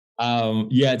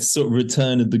 Yeah, it's sort of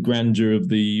return of the grandeur of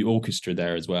the orchestra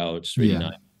there as well, which is really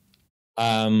nice.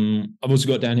 I've also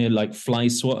got down here like Fly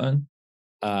Swatter,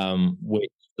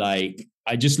 which like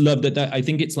I just love that. I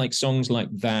think it's like songs like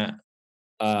that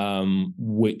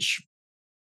which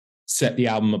set the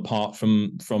album apart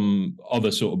from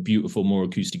other sort of beautiful, more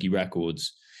acoustic-y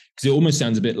records, because it almost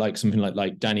sounds a bit like something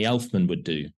like Danny Elfman would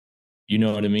do. You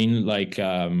know what I mean? Like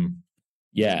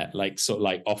like sort of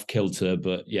like off kilter,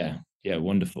 but yeah,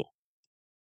 wonderful.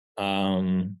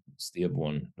 What's the other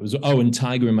one? And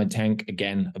Tiger in My Tank,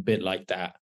 again, a bit like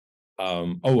that.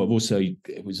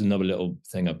 It was another little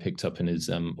thing I picked up in his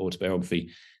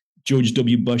autobiography. George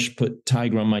W. Bush put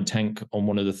Tiger on My Tank on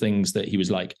one of the things that he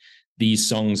was like, these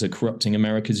songs are corrupting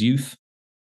America's youth.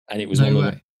 And it was one of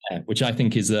them, which I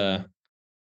think is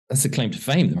that's a claim to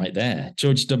fame right there.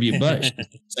 George W. Bush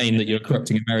saying that you're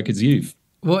corrupting America's youth.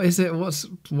 What is it?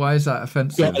 Why is that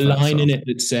offensive? Got a line in it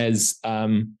that says,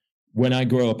 when I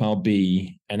grow up, I'll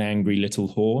be an angry little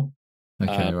whore.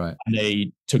 Okay, right. And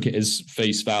they took it as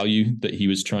face value that he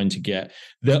was trying to get.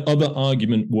 The other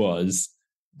argument was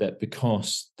that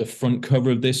because the front cover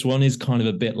of this one is kind of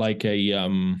a bit like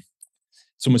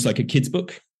it's almost like a kid's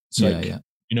book. It's like,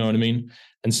 you know what I mean?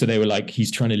 And so they were like,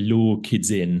 he's trying to lure kids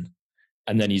in,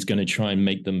 and then he's going to try and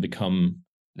make them become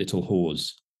little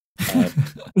whores.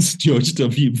 It's George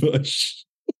W. Bush.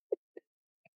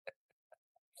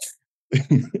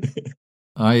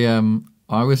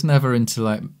 I was never into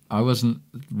like I wasn't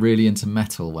really into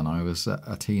metal when I was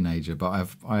a teenager, but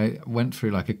I went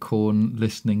through like a Korn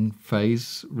listening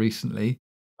phase recently,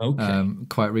 Okay.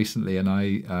 quite recently, and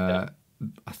I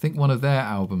think one of their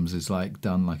albums is like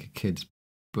done like a kid's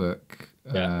book,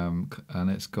 Yeah. and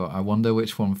it's got. I wonder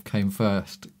which one came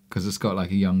first because it's got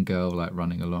like a young girl like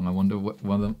running along. I wonder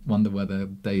whether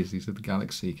Daisies of the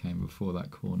Galaxy came before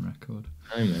that Korn record.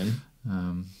 Oh man.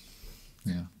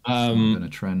 Yeah, it might have been a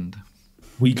trend.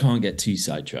 We can't get too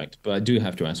sidetracked, but I do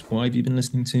have to ask, why have you been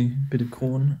listening to a bit of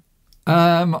Korn?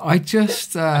 I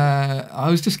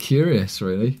was just curious,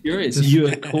 really. Curious. Just, You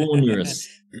are cornerous.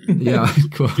 yeah,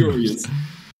 Curious.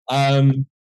 Of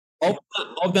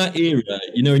that era,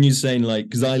 you know, when you're saying like,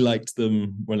 because I liked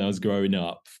them when I was growing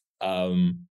up.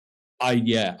 I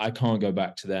can't go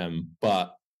back to them.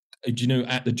 But do you know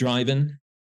At the Drive-In?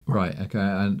 Right. Okay.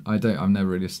 And I've never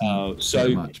really listened to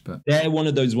it much, but they're one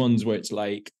of those ones where it's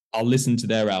like I'll listen to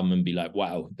their album and be like,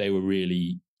 wow, they were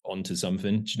really onto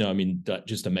something. Do you know what I mean? That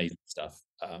just amazing stuff.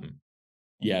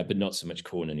 Yeah, but not so much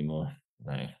Korn anymore.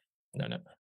 No. Keep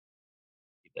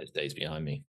those days behind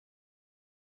me.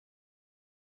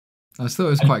 I just thought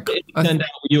it was quite cool. It turned out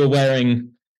you were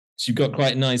wearing, so you've got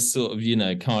quite a nice sort of, you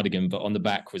know, cardigan, but on the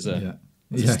back was a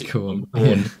cool.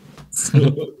 Yeah.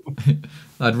 So,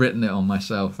 I'd written it on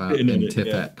myself out in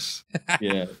Tip-X.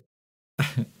 Yeah.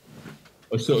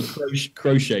 A sort of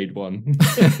crocheted one.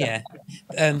 Yeah.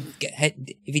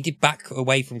 If you did back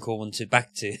away from Korn to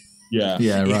back to. Yeah.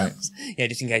 Yeah, right. Yeah,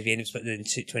 just in case we end up spending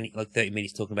 30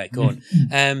 minutes talking about Korn.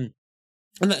 And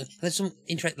there's some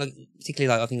interest, like,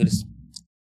 particularly, like, I think just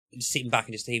sitting back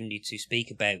and just hearing you two speak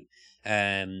about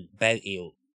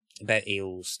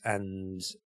Eels and,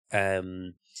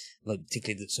 like,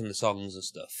 particularly some of the songs and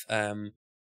stuff.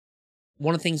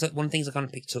 One of the things I kind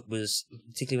of picked up was,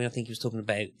 particularly when I think he was talking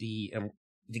about the,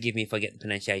 forgive me if I get the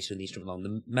pronunciation of the instrument wrong,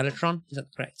 the mellotron, is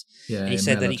that correct? Yeah, and he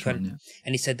said that he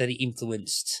said that he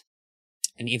influenced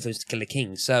Killer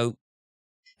King. So,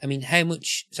 I mean, how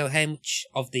much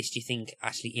of this do you think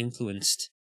actually influenced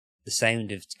the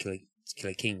sound of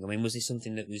Killer King? I mean, was this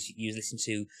something that you was listening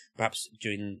to perhaps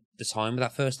during the time of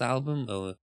that first album,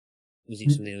 or was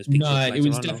it something that was picked up later it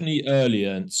was on, definitely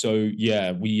earlier. So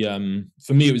yeah, we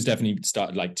for me it was definitely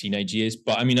started like teenage years,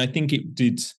 but I mean I think it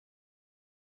did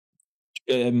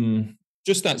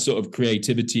just that sort of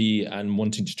creativity and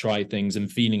wanting to try things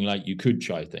and feeling like you could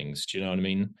try things, do you know what I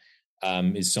mean?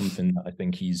 Is something that I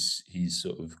think he's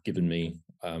sort of given me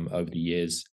over the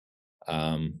years.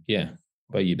 Yeah,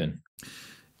 where you been?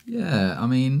 Yeah, I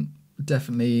mean,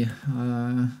 definitely.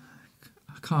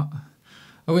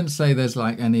 I wouldn't say there's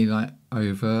like any like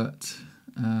overt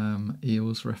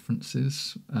Eels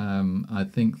references. I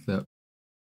think that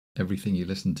everything you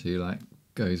listen to like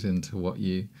goes into what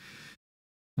you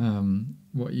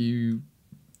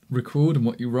record and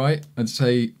what you write. I'd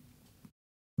say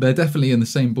they're definitely in the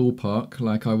same ballpark.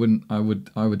 Like I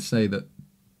would say that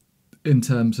in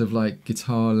terms of like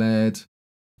guitar led,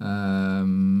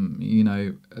 you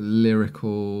know,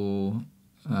 lyrical,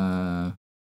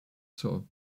 sort of,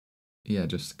 yeah,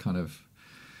 just kind of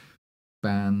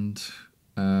band,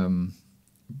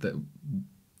 that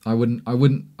I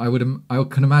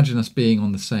can imagine us being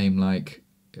on the same, like,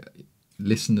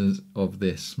 listeners of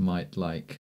this might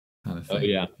like kind of thing. Oh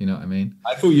yeah, you know what I mean?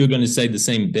 I thought you were going to say the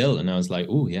same bill, and I was like,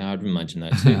 oh yeah, I'd imagine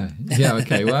that too. Yeah,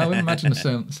 okay. Well, I would imagine the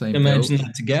same bill. Imagine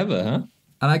that together, huh?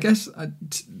 And I guess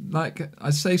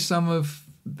I'd say some of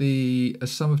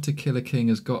To Killer King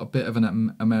has got a bit of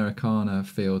an Americana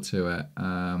feel to it,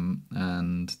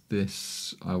 and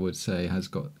this I would say has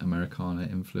got Americana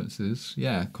influences.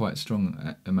 Yeah, quite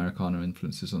strong Americana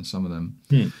influences on some of them.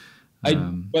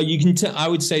 Well, you can tell. I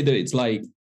would say that it's like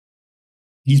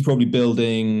he's probably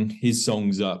building his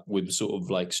songs up with sort of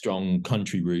like strong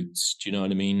country roots. Do you know what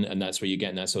I mean? And that's where you're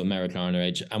getting that sort of Americana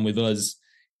edge. And with us,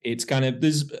 it's kind of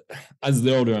as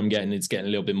the older I'm getting, it's getting a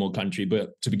little bit more country.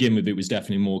 But to begin with, it was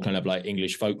definitely more kind of like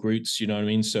English folk roots. You know what I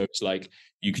mean? So it's like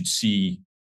you can see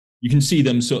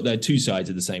them sort of, they're two sides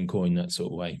of the same coin, that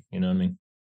sort of way. You know what I mean?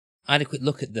 I had a quick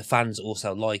look at the fans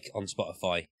also like on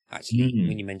Spotify, actually,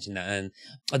 when you mentioned that. And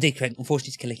I did correct,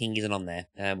 unfortunately, Killer King isn't on there,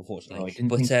 unfortunately.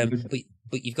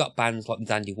 But you've got bands like the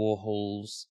Dandy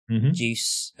Warhols,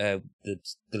 Juice, the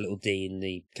little D in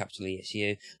the capital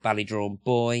ESU, Ballydrawn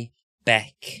Boy,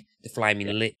 Beck, The Flaming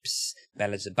Lips,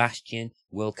 Bella Sebastian,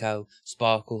 Wilco,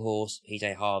 Sparkle Horse,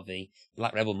 PJ Harvey,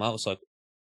 Black Rebel Motorcycle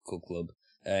Club,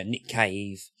 Nick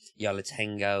Cave, Yola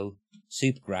Tango,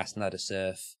 Supergrass, Nada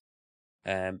Surf,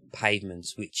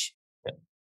 Pavements, which,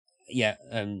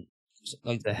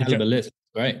 like the hell of a list,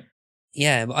 right?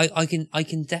 Yeah, but I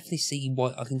can definitely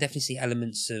see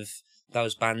elements of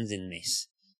those bands in this,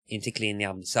 particularly in the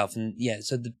album itself. And yeah,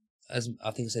 so as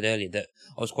I think I said earlier, that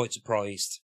I was quite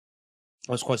surprised.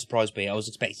 I was quite surprised by it. I was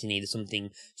expecting either something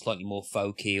slightly more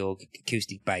folky or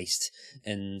acoustic based,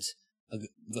 and I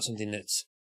got something that's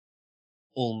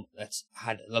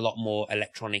had a lot more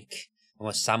electronic,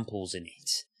 almost samples in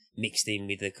it, mixed in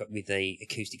with the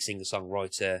acoustic singer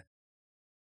songwriter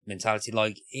mentality.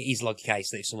 Like, it is like a case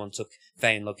that if someone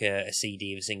found like a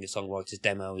CD of a singer songwriter's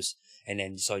demos and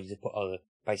then decided to put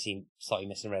basically slightly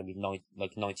messing around with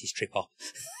 90s trip hop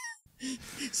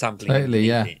sampling Totally,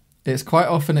 yeah. it. It's quite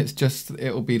often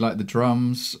it'll be like the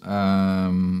drums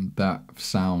that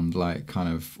sound like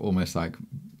kind of almost like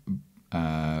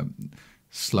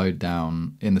slowed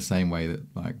down in the same way that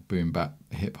like boom bap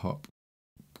hip hop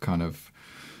kind of,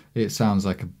 it sounds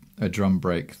like a drum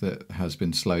break that has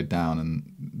been slowed down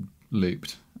and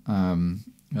looped, and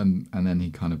then he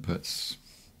kind of puts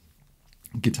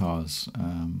guitars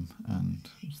and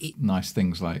nice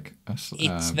things like pedal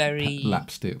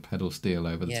steel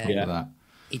over the top of that.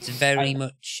 It's very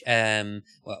much the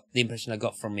impression I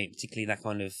got from it, particularly that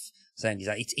kind of sound, is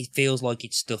that it feels like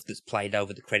it's stuff that's played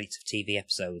over the credits of TV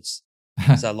episodes.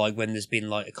 So like when there's been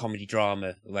like a comedy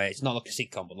drama where it's not like a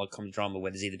sitcom, but like a comedy drama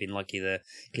where there's either been like either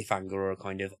cliffhanger or a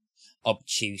kind of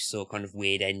obtuse or kind of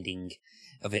weird ending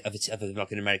of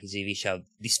like an American TV show.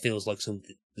 This feels like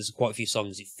something. There's quite a few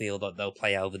songs that feel like they'll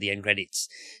play over the end credits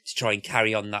to try and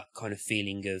carry on that kind of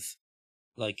feeling of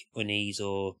like unease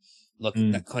or like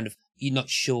that kind of, you're not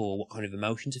sure what kind of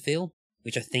emotion to feel,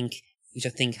 which I think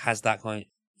has that kind.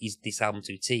 Is this album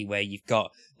to a T, where you've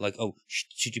got like, oh,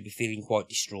 should you be feeling quite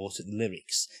distraught at the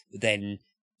lyrics, but then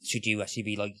should you actually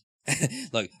be like,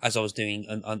 like as I was doing,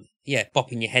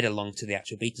 bopping your head along to the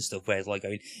actual beat and stuff, where it's like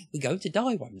going, we're going to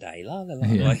die one day, la la la.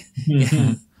 Yeah. Like,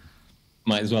 yeah.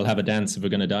 Might as well have a dance if we're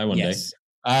going to die one day.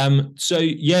 So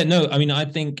yeah, no, I mean, I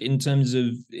think in terms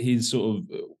of his sort of,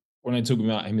 when I talk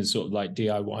about him as sort of like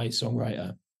DIY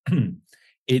songwriter,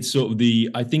 it's sort of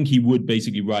I think he would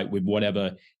basically write with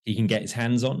whatever he can get his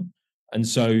hands on. And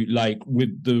so like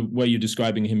with the way you're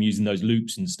describing him using those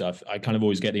loops and stuff, I kind of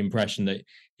always get the impression that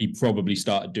he probably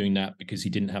started doing that because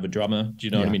he didn't have a drummer. Do you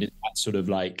know what I mean? It's that sort of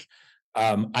like,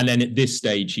 and then at this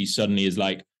stage, he suddenly is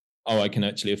like, oh, I can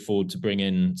actually afford to bring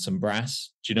in some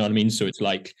brass. Do you know what I mean? So it's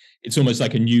like, it's almost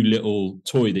like a new little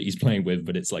toy that he's playing with,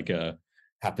 but it's like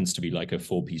happens to be like a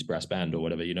 4-piece brass band or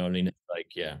whatever, you know what I mean? It's like,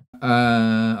 yeah.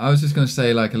 I was just going to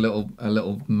say like a little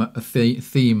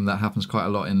theme that happens quite a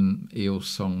lot in Eels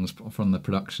songs from the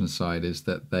production side is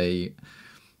that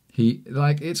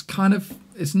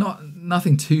it's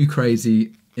nothing too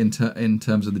crazy in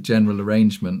terms of the general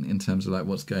arrangement, in terms of like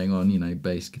what's going on, you know,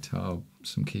 bass, guitar,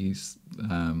 some keys,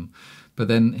 but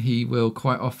then he will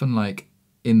quite often like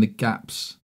in the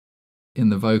gaps in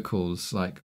the vocals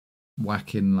like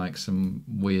whack in like some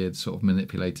weird sort of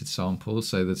manipulated samples,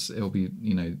 so it'll be,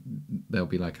 you know, there'll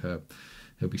be like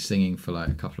he'll be singing for like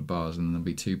a couple of bars and then there'll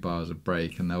be 2 bars of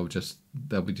break and there'll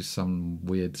be just some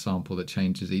weird sample that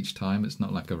changes each time. It's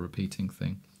not like a repeating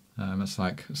thing. It's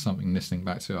like something listening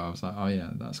back to it, I was like, oh yeah,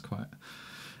 that's quite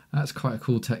a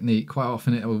cool technique. Quite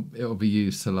often it'll be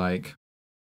used to like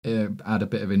add a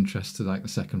bit of interest to like the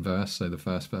second verse, so the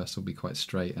first verse will be quite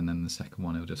straight and then the second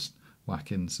one it'll just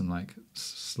whack in some like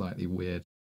slightly weird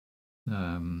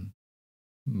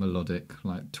melodic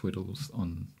like twiddles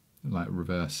on like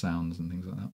reverse sounds and things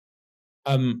like that.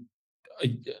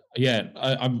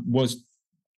 I was,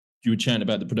 you were chatting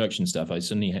about the production stuff. I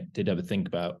suddenly did have a think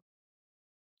about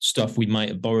stuff we might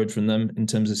have borrowed from them in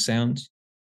terms of sound,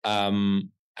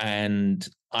 and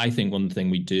I think one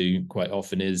thing we do quite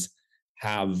often is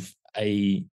have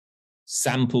a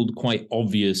sampled quite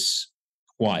obvious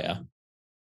choir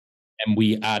and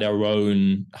we add our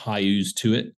own hi-us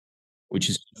to it, which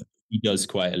is he does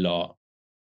quite a lot.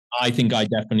 I think I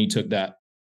definitely took that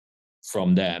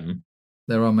from them.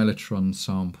 There are Mellotron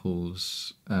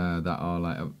samples that are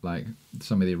like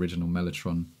some of the original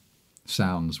Mellotron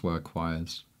sounds were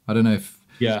choirs. I don't know if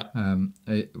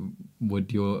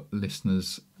would your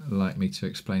listeners like me to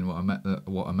explain what a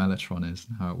Mellotron is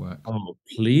and how it works? Oh,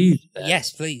 please.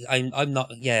 Yes, please. I'm not.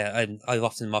 Yeah, I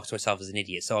often mark myself as an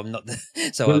idiot, so I'm not.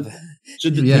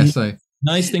 The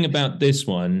nice thing about this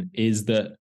one is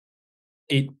that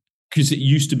because it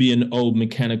used to be an old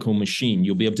mechanical machine,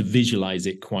 you'll be able to visualize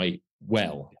it quite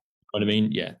well. You know what I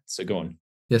mean? Yeah. So go on.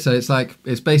 Yeah, so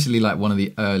it's basically like one of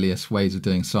the earliest ways of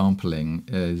doing sampling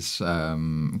is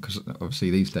because obviously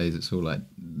these days it's all like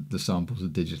the samples are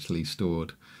digitally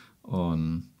stored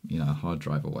on, you know, a hard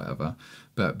drive or whatever.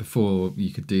 But before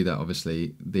you could do that,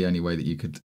 obviously the only way that you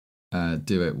could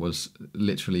do it was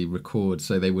literally record.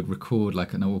 So they would record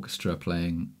like an orchestra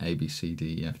playing A, B, C,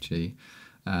 D, E, F, G,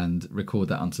 and record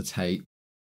that onto tape.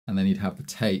 And then you'd have the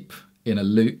tape in a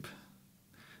loop.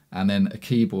 And then a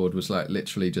keyboard was like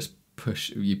literally just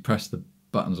you press the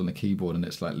buttons on the keyboard and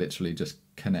it's like literally just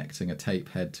connecting a tape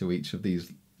head to each of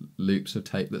these loops of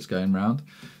tape that's going round.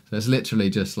 So it's literally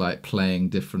just like playing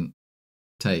different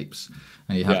tapes,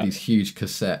 and you have these huge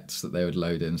cassettes that they would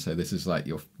load in. So this is like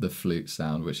the flute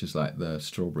sound, which is like the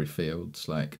Strawberry Fields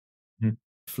like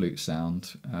flute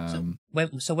sound. So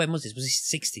when was this? Was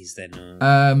this 60s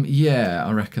then? Yeah,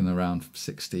 I reckon around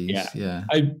 60s. Yeah.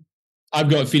 I've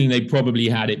got a feeling they probably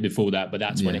had it before that, but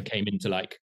that's when it came into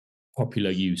like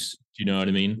popular use. Do you know what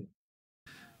I mean?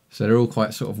 So they're all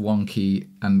quite sort of wonky,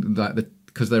 and like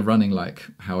because they're running like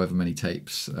however many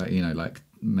tapes, like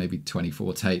maybe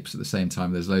 24 tapes at the same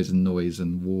time. There's loads of noise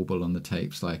and warble on the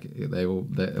tapes. Like all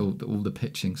the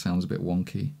pitching sounds a bit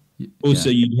wonky. Also,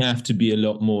 you'd have to be a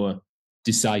lot more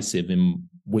decisive in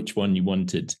which one you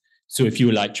wanted. So if you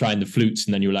were like trying the flutes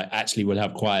and then you were like, actually, we'll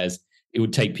have choirs, it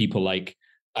would take people like,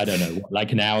 I don't know,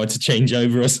 like an hour to change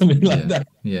over or something like that.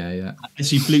 Yeah.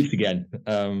 Actually, flutes again.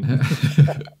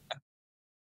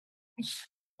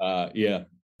 Yeah.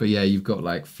 But yeah, you've got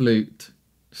like flute,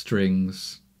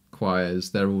 strings,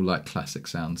 choirs. They're all like classic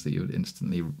sounds that you would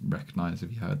instantly recognise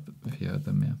if you heard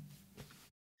them. Yeah.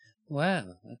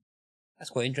 Wow,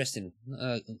 that's quite interesting.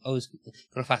 I always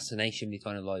got a fascination with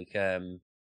kind of like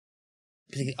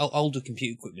particularly older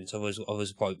computer equipment. I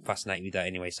was quite fascinated with that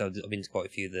anyway. So I've been to quite a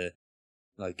few of the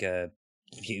like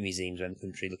computer museums around the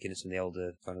country, looking at some of the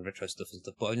older kind of retro stuff and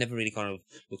stuff. But I've never really kind of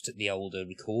looked at the older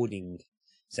recording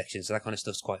section. So that kind of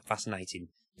stuff's quite fascinating.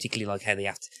 Particularly like how they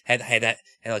have to,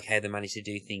 how they manage to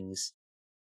do things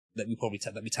that we probably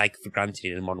that we take for granted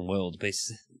in the modern world. But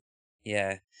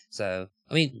yeah. So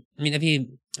I mean, have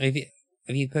you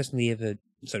personally ever?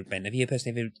 Sorry, Ben. Have you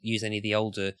personally ever used any of the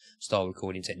older style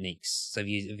recording techniques? So have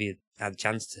you had a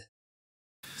chance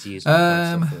to use?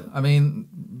 I mean,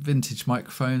 vintage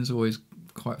microphones are always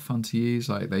quite fun to use.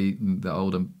 Like the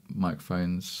older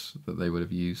microphones that they would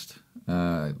have used,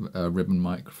 ribbon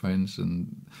microphones,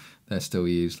 and they're still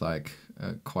used like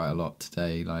quite a lot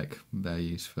today. Like they're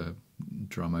used for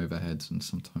drum overheads and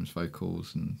sometimes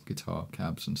vocals and guitar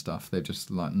cabs and stuff. They're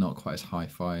just like not quite as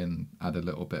hi-fi and add a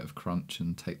little bit of crunch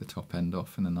and take the top end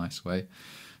off in a nice way.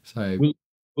 So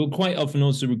we'll quite often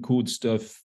also record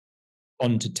stuff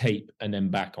onto tape and then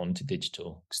back onto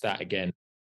digital, because that again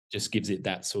just gives it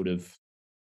that sort of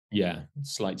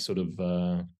slight sort of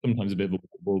sometimes a bit of a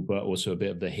wobble, but also a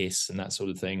bit of the hiss and that sort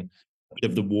of thing, a bit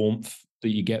of the warmth that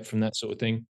you get from that sort of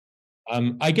thing.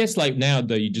 I guess like now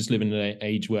though, you just live in an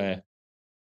age where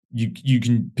you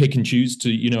can pick and choose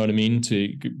to, you know what I mean,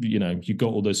 to, you know, you've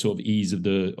got all the sort of ease of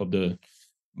the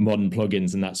modern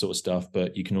plugins and that sort of stuff,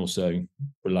 but you can also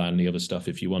rely on the other stuff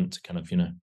if you want to kind of, you know,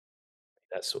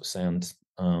 that sort of sound.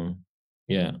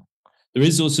 There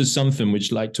is also something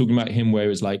which, like talking about him, where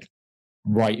it's like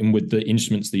writing with the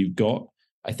instruments that you've got.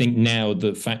 I think now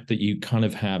the fact that you kind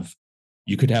of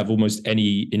you could have almost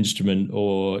any instrument,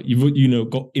 or you've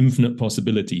got infinite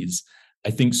possibilities.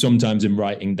 I think sometimes in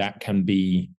writing that can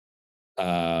be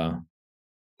a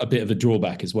bit of a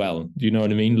drawback as well. Do you know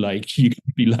what I mean? Like you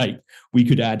could be like, we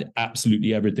could add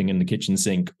absolutely everything in the kitchen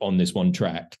sink on this one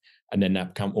track, and then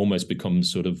that can almost become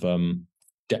sort of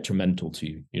detrimental to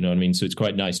you. You know what I mean? So it's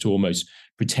quite nice to almost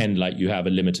pretend like you have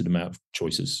a limited amount of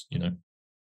choices, you know?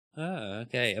 Oh,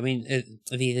 okay. I mean,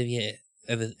 have you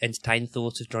ever entertained the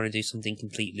thought of trying to do something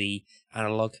completely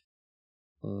analog?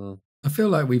 I feel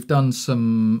like we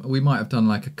might have done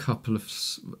like a couple of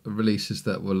releases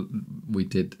that we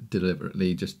did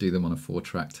deliberately just do them on a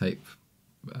 4-track tape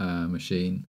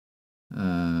machine.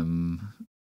 And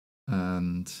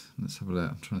let's have a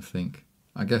look. I'm trying to think.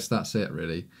 I guess that's it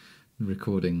really.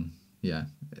 Recording,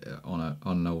 on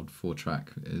an old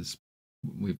 4-track is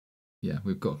we've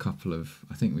got a couple of.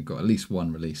 I think we've got at least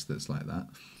one release that's like that.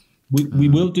 We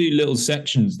will do little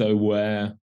sections though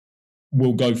where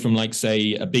we'll go from like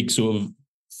say a big sort of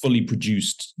fully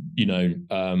produced,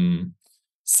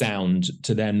 sound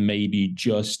to then maybe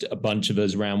just a bunch of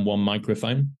us around one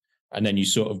microphone, and then you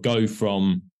sort of go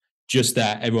from just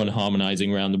that everyone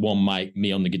harmonizing around the one mic,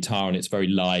 me on the guitar, and it's very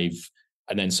live.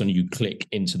 And then suddenly you click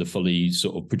into the fully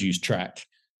sort of produced track,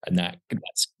 and that's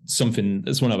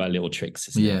one of our little tricks.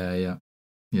 Isn't it?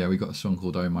 Yeah. We got a song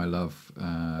called "Oh My Love,"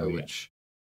 which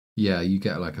you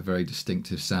get like a very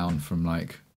distinctive sound from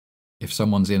like if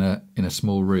someone's in a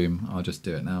small room. I'll just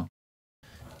do it now.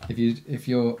 If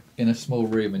you're in a small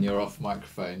room and you're off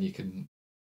microphone, you can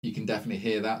definitely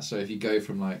hear that. So if you go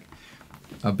from like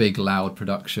a big loud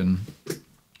production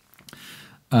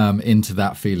into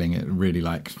that feeling, it really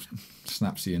like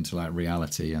snaps you into like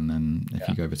reality, and then if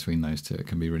you go between those two, it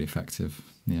can be really effective.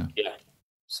 Yeah,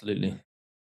 Absolutely.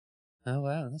 Oh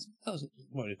wow, that was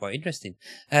really quite interesting.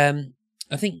 I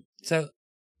think so.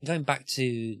 Going back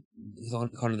to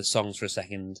kind of the songs for a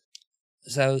second.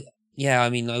 So yeah, I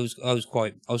mean, I was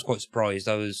quite surprised.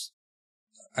 I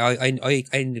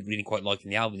ended up really quite liking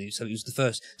the album. So it was the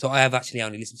first. So I have actually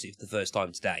only listened to it for the first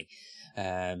time today,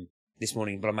 this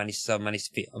morning. But I managed to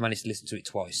listen to it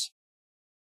twice.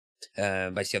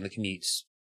 Basically on the commutes,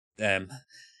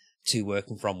 to work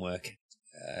and from work,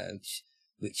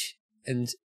 which and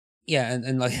yeah,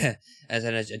 and like as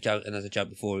a joke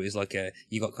before, it was like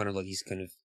you got kind of like these kind of.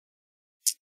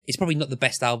 It's probably not the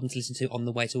best album to listen to on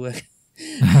the way to work.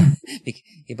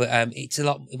 But it's a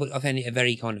lot. I found it a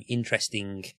very kind of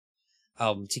interesting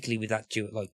album, particularly with that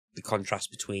like the contrast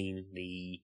between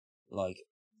the like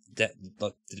the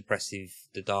depressive,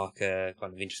 the darker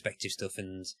kind of introspective stuff,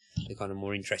 and the kind of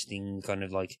more interesting kind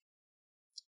of like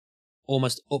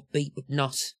almost upbeat, but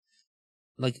not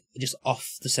like just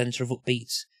off the center of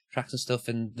upbeat tracks and stuff.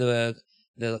 And the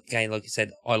again, like I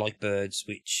said, I Like Birds,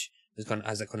 which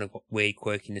has that kind of weird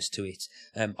quirkiness to it.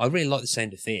 I really like The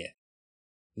Sound of Fear,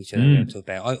 which I know we haven't talked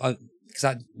about.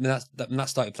 Because when that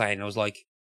started playing, I was like,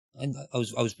 I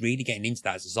was really getting into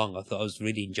that as a song. I thought I was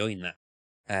really enjoying that.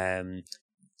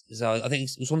 So I think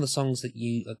it was one of the songs that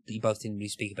you both didn't really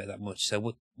speak about that much.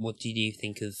 So what did you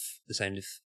think of The Sound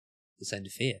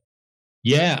of Fear?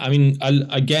 Yeah, I mean,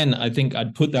 I think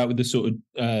I'd put that with the sort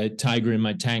of Tiger in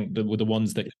My Tank, that were the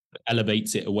ones that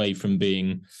elevates it away from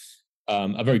being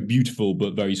a very beautiful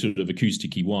but very sort of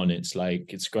acousticy one. It's like,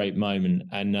 it's a great moment.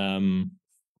 And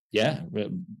yeah,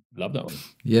 love that one.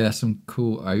 Yeah, some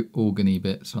cool organy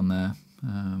bits on there.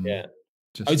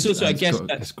 It's also, I guess,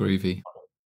 it's groovy.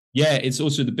 Yeah, it's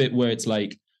also the bit where it's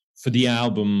like, for the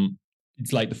album,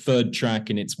 it's like the third track,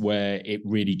 and it's where it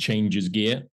really changes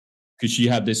gear, because you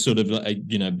have this sort of like,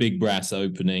 big brass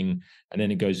opening, and then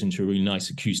it goes into a really nice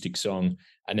acoustic song,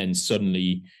 and then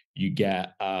suddenly you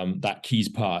get that keys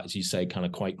part, as you say, kind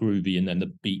of quite groovy, and then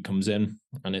the beat comes in,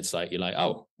 and it's like, you're like,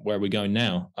 oh, where are we going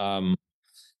now?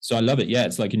 So I love it. Yeah,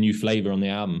 it's like a new flavor on the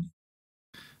album.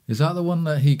 Is that the one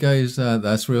that he goes,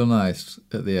 that's real nice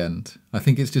at the end? I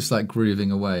think it's just like grooving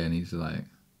away, and he's like,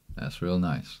 that's real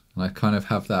nice. And I kind of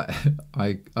have that,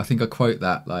 I think I quote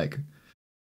that like,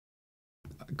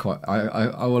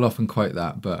 I will often quote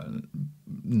that, but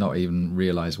not even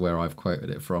realise where I've quoted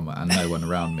it from, and no one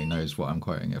around me knows what I'm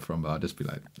quoting it from, but I'll just be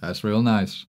like, that's real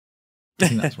nice. I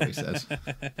think that's what he says.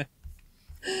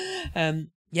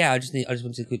 Yeah, I just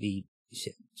wanted to quickly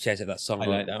shout out that song. I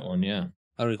like that one, yeah.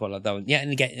 I really quite like that one. Yeah,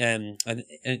 and again, and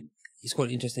it's quite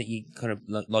interesting that you kind of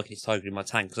like it's Tiger in My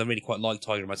Tank, because I really quite like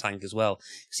Tiger in My Tank as well,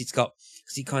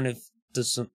 because it kind of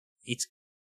does some. It's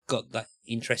got that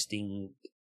interesting,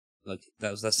 like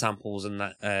the samples and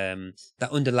that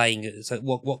underlying. So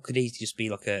what could easily just be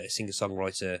like a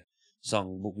singer-songwriter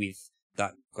song, but with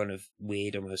that kind of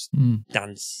weird, almost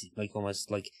dance, like almost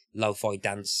like lo-fi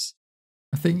dance.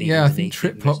 I think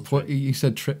trip hop. What you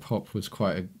said, trip hop was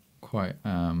quite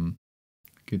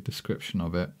good description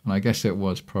of it, and I guess it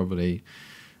was probably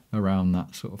around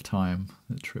that sort of time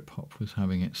that trip hop was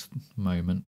having its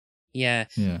moment. Yeah.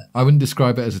 I wouldn't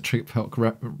describe it as a trip hop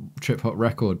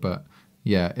record, but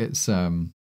yeah, it's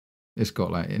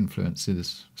got like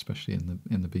influences, especially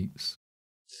in the beats.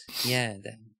 Yeah,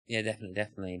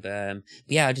 definitely. But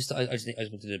yeah, I just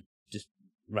wanted to just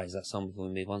raise that song before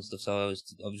we move on and stuff. So I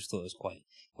just thought it was quite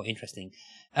interesting.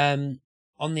 On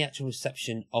the actual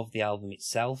reception of the album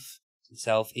itself,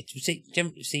 it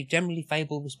received generally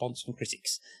favourable response from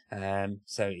critics.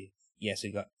 So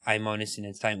we got A- in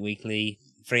Entertainment Weekly,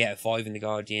 3 out of 5 in The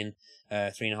Guardian,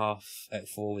 3.5 out of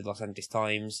 4 with Los Angeles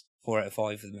Times, 4 out of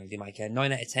 5 for The Melody Maker,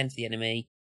 9 out of 10 for The NME,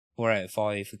 4 out of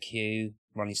 5 for Q,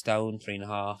 Rolling Stone,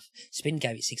 3.5. Spin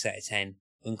gave it 6 out of 10.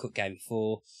 Uncut gave it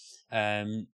 4.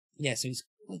 So it's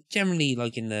generally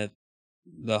like in the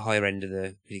higher end of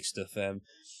the critic stuff.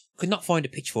 Could not find a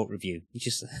Pitchfork review, which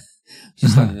is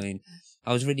just I mean,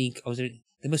 I was really.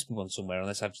 There must be one somewhere,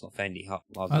 unless I've just not found it. I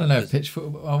don't know.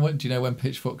 Pitchfork. Do you know when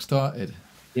Pitchfork started?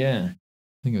 Yeah, I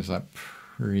think it was like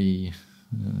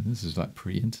this is like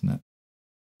pre-internet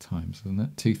times, wasn't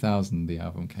it? 2000, the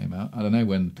album came out. I don't know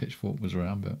when Pitchfork was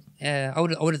around, but yeah, I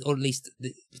would, or at least,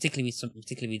 particularly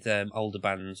with older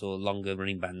bands or longer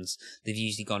running bands, they've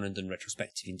usually gone and done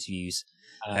retrospective interviews.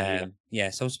 So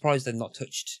I'm surprised they've not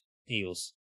touched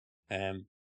Eels.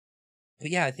 But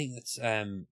yeah, I think that's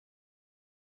kind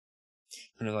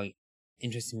of like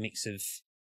interesting mix of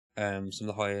some of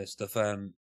the higher stuff.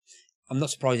 I'm not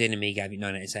surprised NME gave it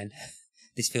 9 out of 10.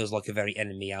 this feels like a very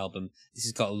Enemy album. This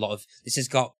has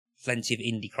got plenty of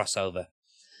indie crossover.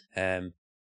 At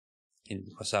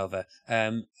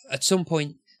some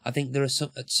point, I think there are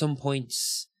at some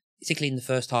points, particularly in the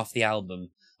first half of the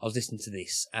album, I was listening to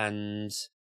this, and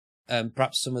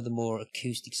perhaps some of the more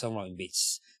acoustic songwriting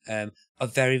bits are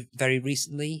very, very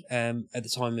recently, at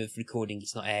the time of recording,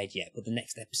 it's not aired yet, but the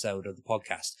next episode of the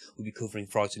podcast will be covering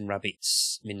Frightened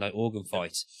Rabbit's Midnight Organ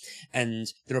Fight.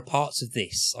 And there are parts of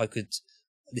this, I could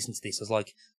listen to this, I was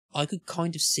like, I could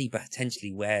kind of see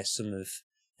potentially where some of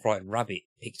Frightened Rabbit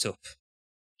picked up,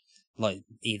 like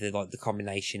either like the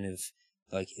combination of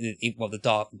like the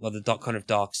dark kind of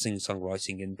dark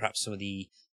songwriting and perhaps some of the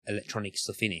electronic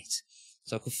stuff in it.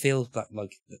 So I could feel that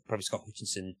like probably Scott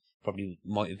Hutchinson probably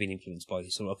might have been influenced by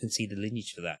this, so I can see the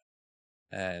lineage for that,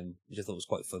 which I thought was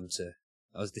quite fun to.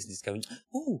 I was listening to this going,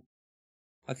 oh,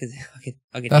 I could.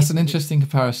 That's an interesting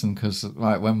comparison because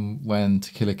like when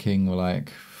To Kill a King were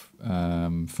like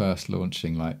first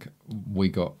launching, like we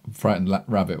got Frightened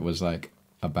Rabbit was like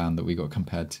a band that we got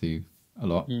compared to a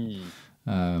lot.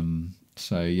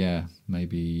 So yeah,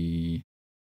 maybe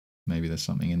there's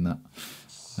something in that.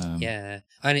 Yeah,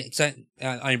 and so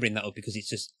I bring that up because it's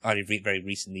just I very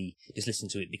recently just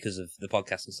listened to it because of the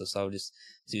podcast and stuff. So it was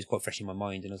quite fresh in my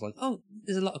mind, and I was like, oh,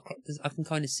 there's a lot of I can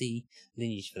kind of see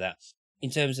lineage for that in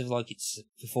terms of like its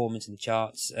performance in the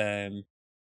charts. I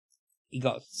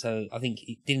think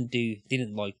it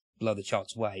didn't like blow the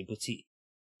charts away, but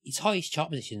its highest chart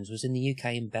positions was in the UK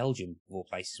and Belgium, of all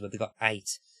places, where they got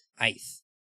eighth,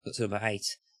 got to number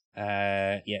 8.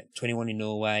 21 in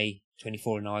Norway,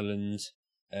 24 in Ireland.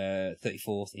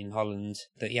 34th in Holland,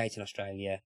 38 in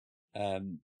Australia,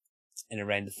 and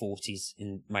around the 40s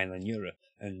in mainland Europe,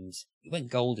 and it went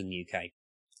gold in the UK.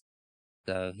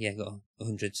 So yeah, got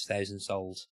 100,000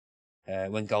 sold.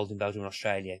 Went gold in Belgium and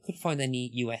Australia. Couldn't find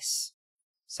any US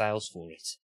sales for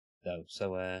it though.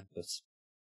 So, but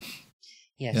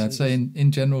yeah. Yeah, I'd say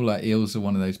in general, like Eels are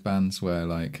one of those bands where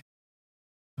like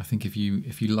I think if you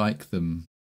like them,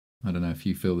 I don't know if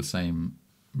you feel the same,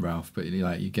 Ralph, but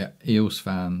like you get Eels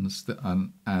fans that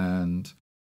and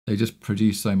they just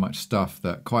produce so much stuff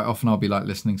that quite often I'll be like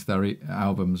listening to their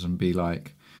albums and be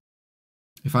like,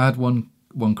 if I had one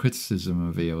criticism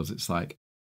of Eels, it's like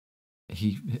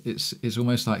it's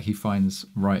almost like he finds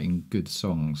writing good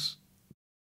songs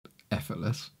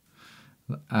effortless,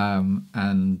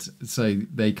 and so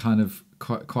they kind of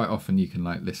quite often you can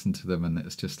like listen to them and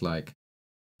it's just like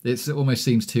it almost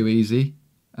seems too easy.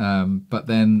 But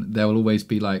then there will always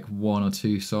be like one or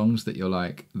two songs that you're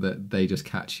like that they just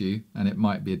catch you, and it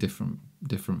might be a different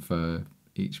for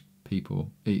each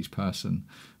person,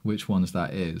 which ones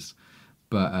that is.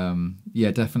 But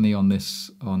yeah, definitely on this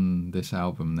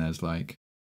album, there's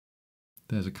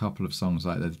a couple of songs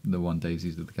like the one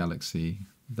Daisies of the Galaxy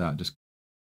that just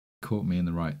caught me in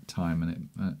the right time,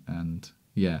 and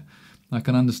yeah, I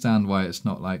can understand why it's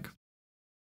not like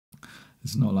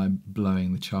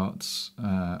blowing the charts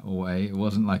away. It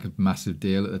wasn't like a massive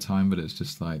deal at the time, but it's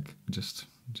just like just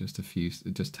a few.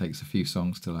 It just takes a few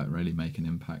songs to like really make an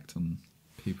impact on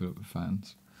people,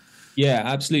 fans. Yeah,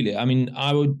 absolutely. I mean,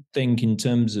 I would think in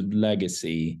terms of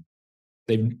legacy,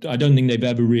 I don't think they've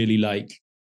ever really like,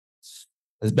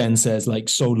 as Ben says, like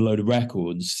sold a load of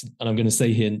records. And I'm going to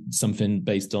say here something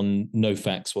based on no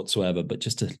facts whatsoever, but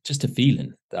just a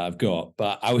feeling that I've got.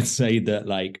 But I would say that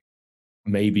like,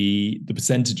 maybe the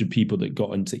percentage of people that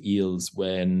got into Eels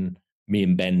when me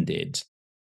and Ben did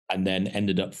and then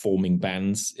ended up forming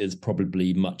bands is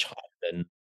probably much higher than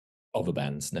other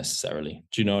bands necessarily.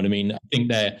 Do you know what I mean?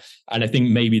 I think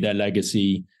maybe their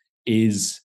legacy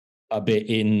is a bit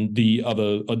in the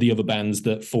other bands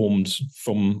that formed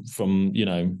from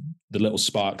the little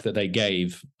spark that they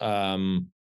gave.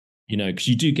 Because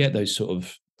you do get those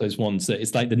ones that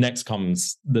it's like the next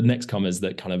comers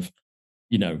that kind of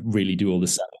really do all the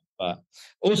setup. But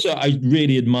also, I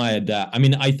really admired that. I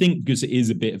mean, I think because it is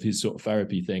a bit of his sort of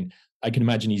therapy thing, I can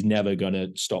imagine he's never going to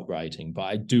stop writing. But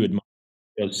I do admire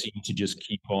they'll seem to just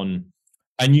keep on.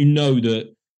 And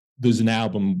that there's an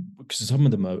album, because some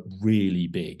of them are really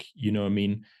big. You know what I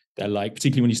mean? They're like,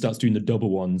 particularly when he starts doing the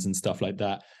double ones and stuff like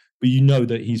that. But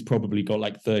that he's probably got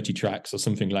like 30 tracks or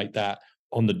something like that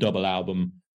on the double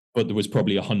album. But there was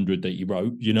probably 100 that he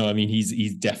wrote. You know what I mean?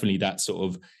 He's definitely that sort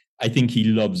of, I think he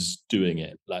loves doing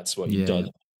it. That's what he does.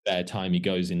 Spare time he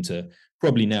goes into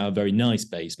probably now a very nice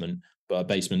basement, but a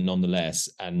basement nonetheless,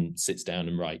 and sits down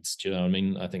and writes. Do you know what I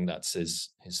mean? I think that's his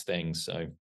thing. So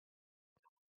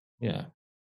yeah.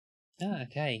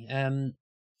 Okay.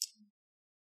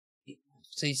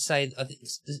 So you say I think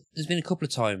there's been a couple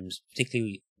of times,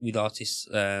 particularly with artists.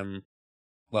 Well,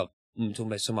 I'm talking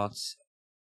about some artists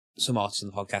some artists on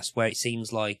the podcast where it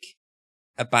seems like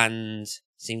a band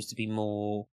seems to be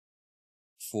more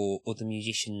for other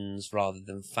musicians rather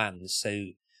than fans. So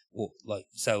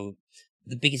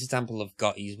the biggest example I've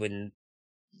got is when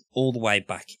all the way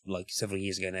back, like several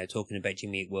years ago now, talking about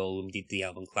Jimmy Eat World when we did the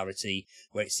album Clarity,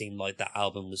 where it seemed like that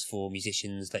album was for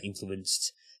musicians that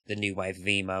influenced the new wave of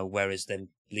emo, whereas then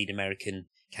Bleed American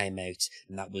came out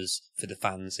and that was for the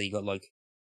fans. So you got like,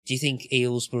 do you think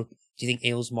Eels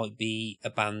might be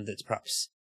a band that's perhaps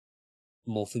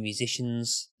more for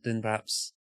musicians than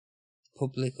perhaps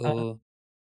public, or?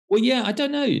 Well, yeah, I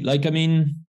don't know. Like, I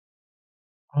mean,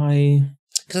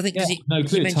 because I think no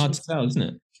clue. It's hard to tell, isn't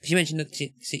it? Because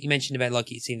you mentioned about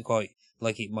like it seemed quite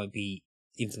like it might be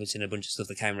influencing a bunch of stuff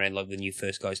that came around like when you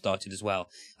first guys started as well.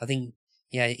 I think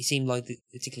it seemed like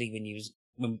particularly when we was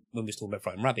talking about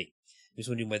Frightened Rabbit, I was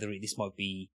wondering whether Eels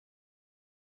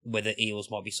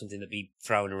might be something that be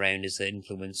thrown around as an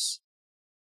influence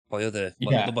by your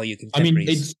contemporaries. I mean,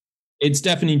 it's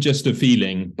definitely just a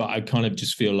feeling, but I kind of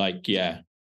just feel like there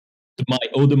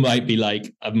might be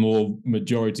like a more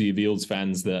majority of Eels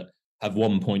fans that have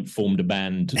one point formed a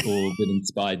band or been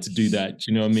inspired to do that. Do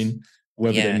you know what I mean?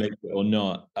 Whether they make it or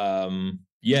not.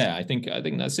 I think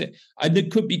that's it. There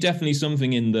could be definitely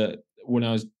something in the when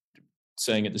I was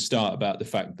saying at the start about the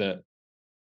fact that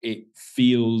it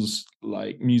feels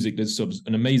like music that's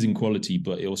an amazing quality,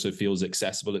 but it also feels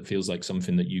accessible. It feels like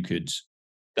something that you could.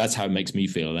 That's how it makes me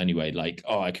feel anyway. Like,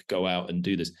 oh, I could go out and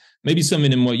do this. Maybe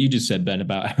something in what you just said, Ben,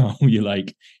 about how you're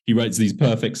like, he writes these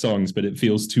perfect songs, but it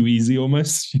feels too easy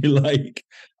almost. You're like,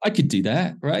 I could do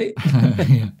that, right?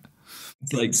 Yeah.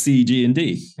 It's like C, G, and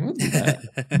D. I'll do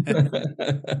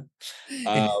that.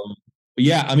 But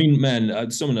yeah, I mean,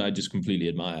 man, someone that I just completely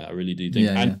admire. I really do think.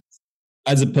 And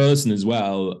as a person as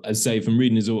well, as say from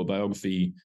reading his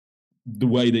autobiography, the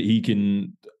way that he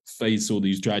can face all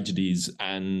these tragedies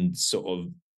and sort of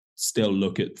still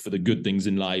look for the good things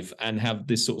in life and have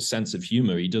this sort of sense of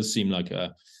humor. He does seem like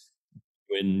a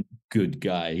good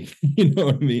guy. You know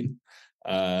what I mean?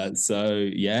 So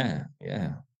yeah.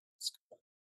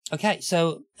 Okay,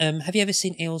 so have you ever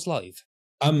seen Eels live?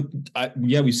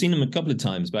 We've seen him a couple of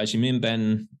times, but actually me and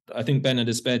Ben, I think Ben had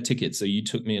a spare ticket, so you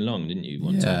took me along, didn't you?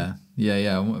 One time.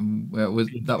 Yeah.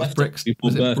 That was Brixton?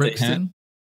 Was it Brixton?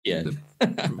 Yeah.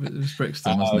 It was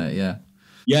Brixton, wasn't it? Yeah.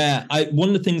 Yeah, one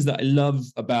of the things that I love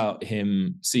about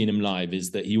him, seeing him live,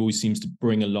 is that he always seems to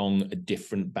bring along a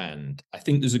different band. I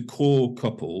think there's a core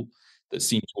couple that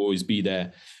seem to always be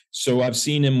there. So I've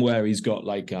seen him where he's got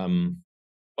slide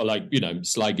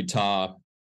guitar,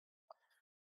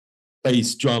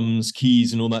 bass, drums,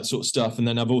 keys, and all that sort of stuff. And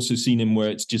then I've also seen him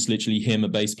where it's just literally him, a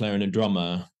bass player and a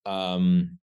drummer.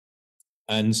 And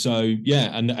so,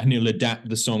 and he'll adapt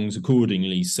the songs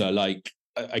accordingly. So like,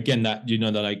 again, I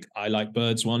Like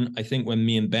Birds one, I think when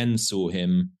me and Ben saw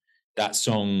him, that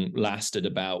song lasted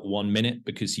about 1 minute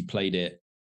because he played it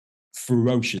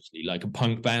ferociously like a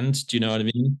punk band. Do you know what I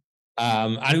mean?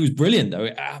 And it was brilliant though.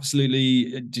 It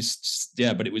absolutely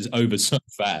but it was over so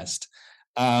fast.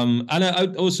 And I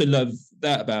also love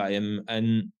that about him.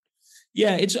 And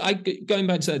yeah, it's going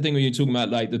back to that thing where you're talking about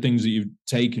like the things that you've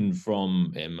taken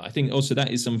from him. I think also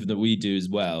that is something that we do as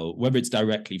well, whether it's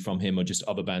directly from him or just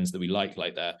other bands that we like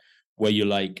that, where you're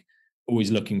like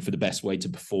always looking for the best way to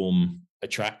perform a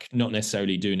track, not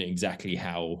necessarily doing it exactly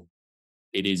how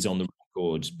it is on the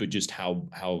record, but just how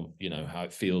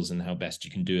it feels and how best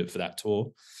you can do it for that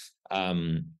tour.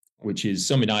 Which is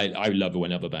something I love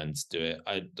when other bands do it.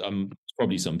 I'm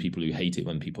probably some people who hate it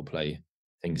when people play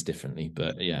things differently,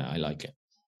 but yeah, I like it.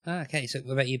 Okay, so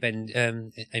what about you, Ben?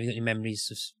 Have you got any memories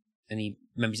that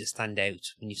stand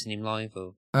out when you've seen him live?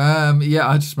 Or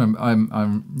I just remember I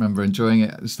remember enjoying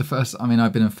it. It's the first. I mean,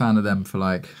 I've been a fan of them for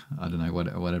like, I don't know,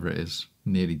 whatever it is,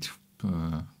 nearly I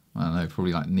don't know,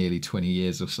 probably like nearly 20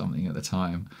 years or something at the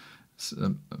time.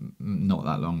 Not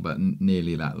that long, but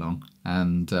nearly that long.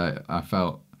 And I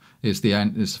felt it's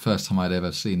the first time I'd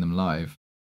ever seen them live.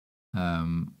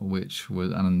 Which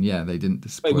was, they didn't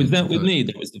disappoint. Wait, was that with me?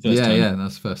 That was the first time? Yeah,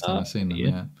 that's the first time I've seen them,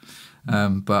 yeah.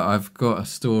 But I've got a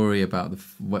story about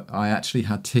I actually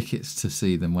had tickets to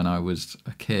see them when I was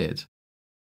a kid.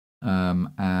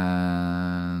 And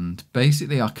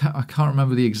basically, I can't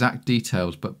remember the exact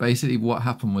details, but basically what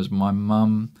happened was my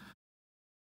mum,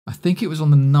 I think it was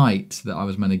on the night that I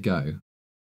was meant to go.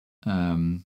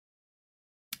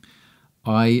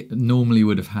 I normally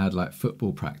would have had like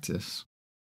football practice,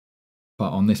 but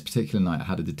on this particular night I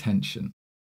had a detention,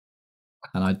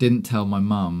 and I didn't tell my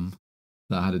mum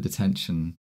that I had a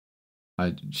detention.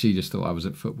 She just thought I was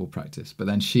at football practice, but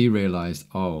then she realised,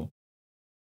 oh,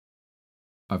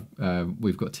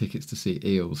 we've got tickets to see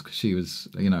Eels, because she was,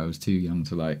 I was too young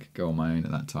to like go on my own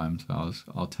at that time, so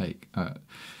I'll take.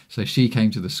 So she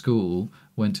came to the school,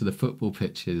 went to the football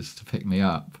pitches to pick me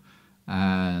up,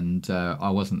 and I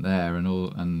wasn't there, and all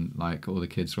the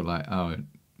kids were like, "Oh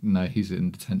no, he's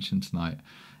in detention tonight,"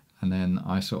 and then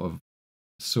I sort of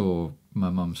saw my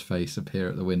mum's face appear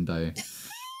at the window.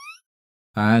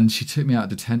 And she took me out of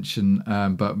detention,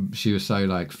 but she was so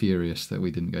like furious that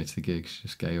we didn't go to the gig. She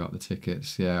just gave up the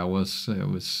tickets. Yeah,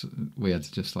 we had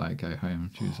to just like go home.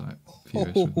 She was like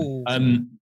furious with me.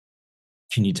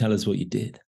 Can you tell us what you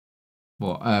did?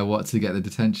 What to get the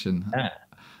detention?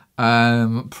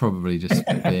 Yeah. Probably just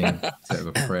being a bit of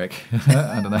a prick.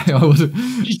 I don't know. I wasn't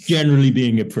just generally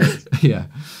being a prick. Yeah,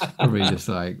 probably just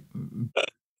like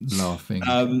laughing.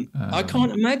 I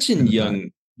can't imagine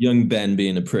young Ben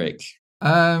being a prick.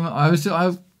 I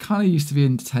kind of used to be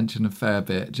in detention a fair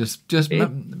bit, just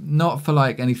not for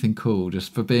like anything cool,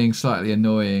 just for being slightly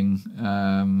annoying,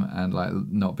 and like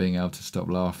not being able to stop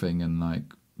laughing and like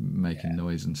making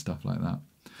noise and stuff like that.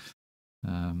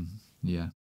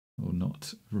 Or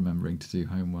not remembering to do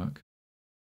homework.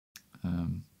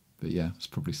 But yeah, it's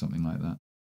probably something like that.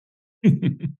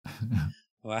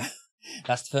 Wow.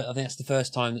 I think that's the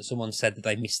first time that someone said that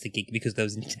they missed the gig because there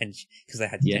was detention, because they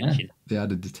had detention. They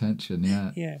had a detention,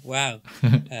 yeah. Yeah, wow.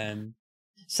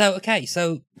 So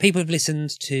people have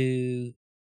listened to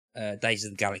Days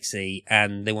of the Galaxy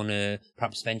and they want to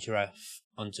perhaps venture off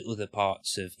onto other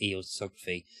parts of Eels'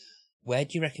 discography. Where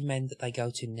do you recommend that they go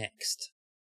to next?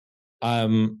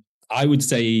 I would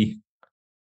say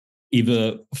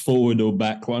either forward or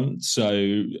back one.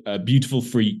 So Beautiful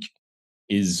Freak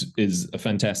is a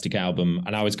fantastic album,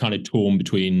 and I was kind of torn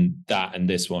between that and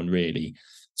this one, really.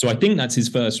 So I think that's his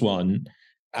first one,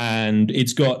 and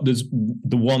there's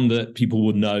the one that people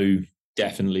would know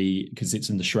definitely because it's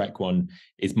in the Shrek one,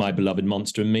 is My Beloved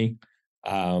Monster and Me,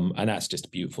 and that's just a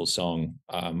beautiful song,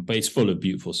 but it's full of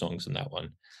beautiful songs in that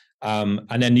one.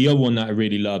 And then the other one that I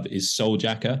really love is Soul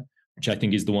Jacker, which I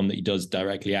think is the one that he does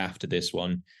directly after this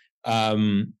one.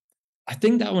 I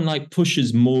think that one like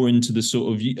pushes more into the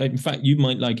sort of, in fact, you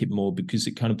might like it more because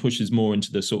it kind of pushes more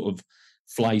into the sort of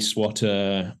fly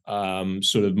swatter,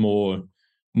 sort of more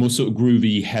sort of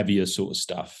groovy, heavier sort of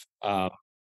stuff.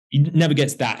 It never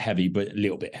gets that heavy, but a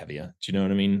little bit heavier. Do you know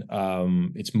what I mean?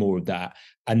 It's more of that.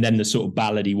 And then the sort of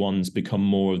ballady ones become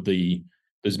more of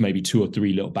there's maybe 2 or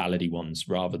 3 little ballady ones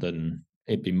rather than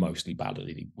it being mostly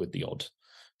ballady with the odd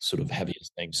sort of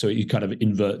heaviest thing. So he kind of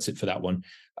inverts it for that one.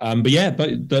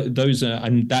 Those are,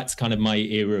 and that's kind of my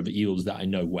era of Eels that I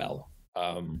know well.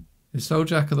 Is Soul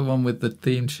Jacker the one with the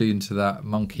theme tune to that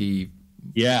monkey?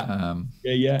 Yeah.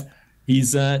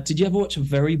 He's did you ever watch a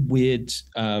very weird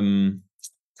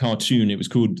cartoon? It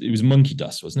was Monkey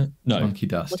Dust, wasn't it? No, Monkey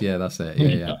Dust. Yeah, that's it.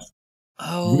 Yeah. Dust.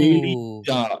 Oh, really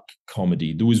dark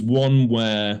comedy. There was one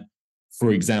where, for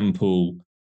example,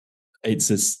 it's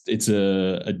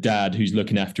a dad who's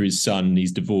looking after his son.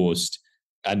 He's divorced,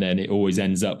 and then it always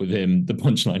ends up with him. The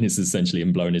punchline is essentially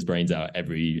him blowing his brains out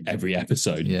every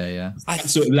episode. Yeah. That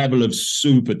sort of level of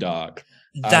super dark.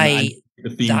 The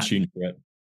theme tune for it.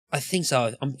 I think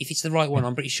so. If it's the right one,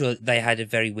 I'm pretty sure they had a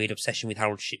very weird obsession with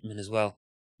Harold Shipman as well.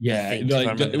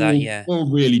 Yeah, all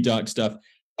really dark stuff.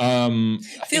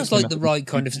 Feels like the right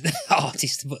kind of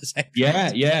artist to put a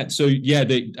Yeah. So yeah,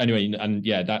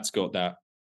 that's got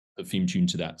the theme tune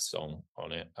to that song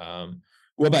on it.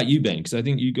 What about you, Ben? Because I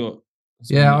think you got.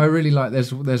 Yeah, I really like.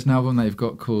 There's an album they've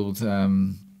got called.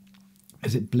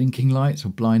 Is it Blinking Lights or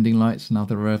Blinding Lights and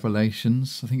Other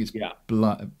Revelations? I think it's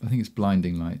I think it's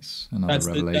Blinding Lights and Other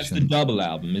Revelations. That's the double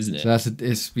album, isn't it? So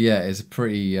it's a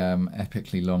pretty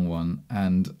epically long one,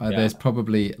 and there's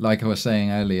probably, like I was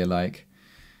saying earlier, like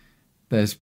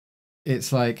it's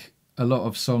like a lot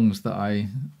of songs that I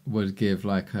would give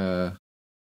like a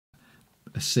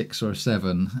 6 or a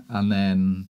 7, and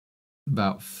then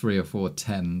about 3 or 4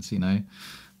 10s,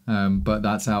 but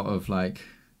that's out of like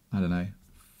I don't know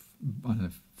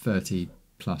 30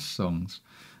 plus songs.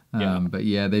 But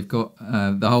yeah, they've got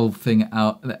the whole thing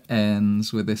out that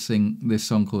ends with this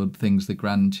song called "Things the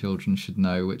Grandchildren Should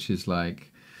Know," which is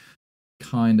like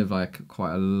kind of like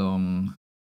quite a long.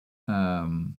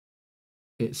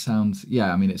 It sounds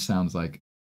like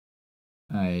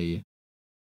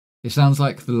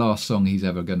the last song he's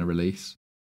ever going to release,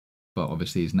 but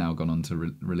obviously he's now gone on to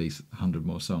release 100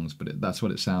 more songs. But that's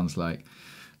what it sounds like.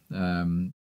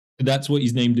 That's what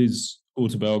he's named his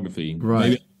autobiography,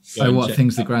 right? So what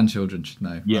things the grandchildren should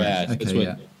know? Yeah, right. Okay,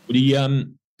 yeah. But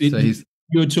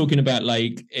you were talking about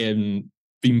like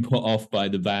being put off by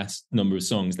the vast number of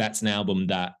songs. That's an album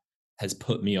that has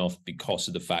put me off because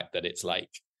of the fact that it's like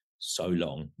so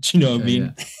long. Do you know what I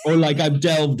mean? Yeah. Or like I've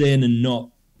delved in and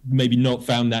maybe not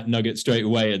found that nugget straight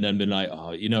away, and then been like,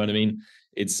 oh, you know what I mean?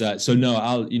 It's so no,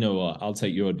 I'll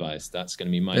take your advice. That's going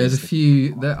to be my. There's a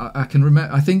few that I can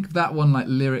remember. I think that one, like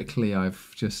lyrically,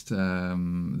 I've just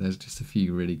there's just a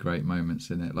few really great moments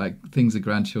in it. Like Things That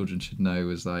Grandchildren Should Know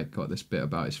was like got this bit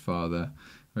about his father,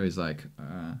 where he's like,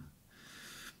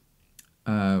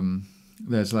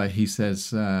 there's like he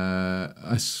says,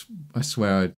 I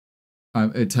swear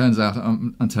it turns out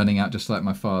I'm turning out just like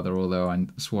my father, although I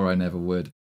swore I never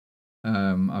would.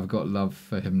 I've got love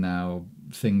for him now,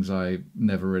 things I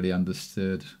never really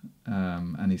understood.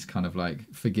 And he's kind of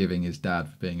like forgiving his dad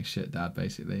for being a shit dad,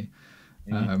 basically.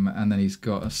 And then he's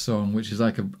got a song which is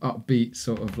like an upbeat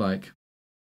sort of like,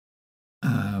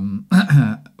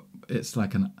 it's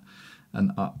like an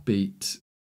upbeat,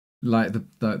 like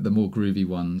the more groovy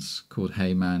ones called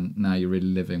Hey Man, Now You're Really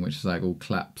Living, which is like all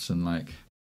claps and like,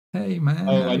 hey man.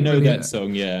 Oh, I know that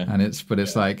song, yeah. And it's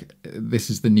like, this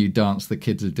is the new dance the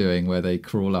kids are doing where they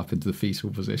crawl up into the fetal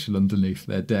position underneath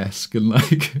their desk and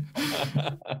like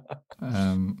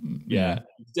yeah,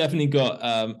 he's definitely got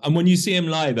and when you see him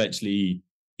live, actually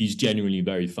he's genuinely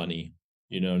very funny,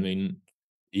 you know what I mean?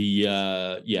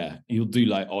 He'll do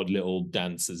like odd little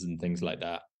dances and things like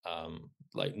that,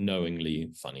 like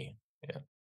knowingly funny.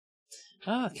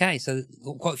 Okay, so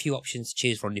quite a few options to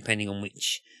choose from depending on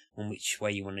which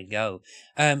way you want to go.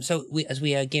 So as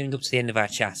we are gearing up to the end of our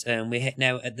chat, we're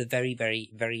now at the very,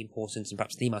 very, very important and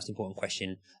perhaps the most important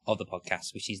question of the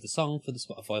podcast, which is the song for the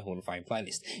Spotify Hall of Fame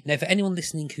playlist. Now, for anyone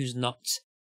listening who's not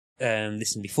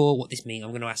listened before, what this means, I'm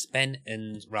going to ask Ben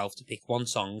and Ralph to pick one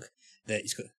song that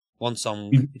is one song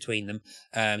between them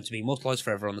to be immortalised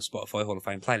forever on the Spotify Hall of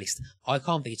Fame playlist. I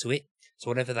can't veto it,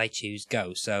 so whatever they choose,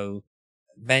 go. So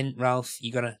Ben, Ralph,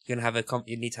 you're gonna have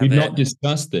you need to have We've not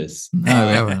discussed this. No,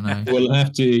 we haven't. No. We'll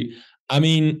have to. I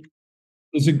mean,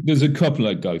 there's a couple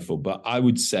I'd go for, but I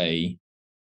would say,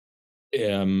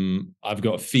 I've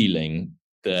got a feeling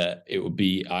that it would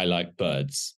be I Like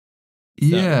Birds.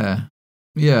 Yeah.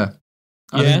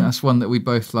 I think that's one that we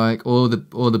both like, or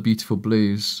the Beautiful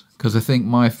Blues, because I think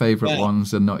my favourite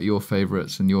ones are not your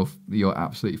favourites, and your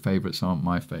absolute favourites aren't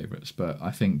my favourites. But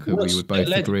I think we would both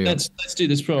agree. Let's do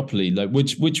this properly. Like,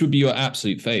 which would be your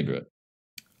absolute favourite?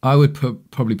 I would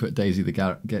probably put Daisies of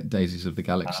the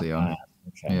Galaxy on.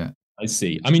 Okay. Yeah, I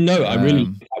see. I mean, no, I really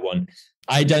like that one.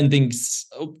 I don't think it's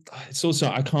also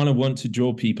I kind of want to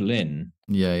draw people in.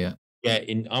 Yeah.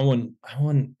 I want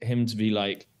him to be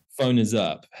like, phone us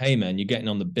up. Hey man, you're getting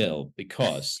on the bill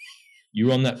because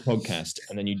you're on that podcast,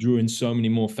 and then you drew in so many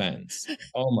more fans.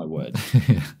 Oh my word. So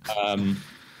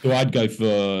I'd go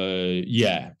for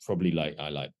probably like I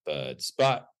Like Birds.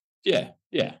 But yeah.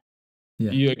 Are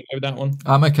you okay with that one?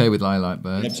 I'm okay with I Like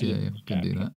Birds. Absolutely. Yeah, we can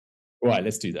do that. All right,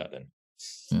 let's do that then.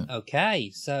 Yeah. Okay,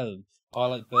 so I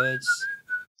Like Birds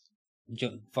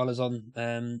follows on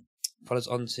to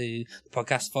the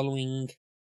podcast following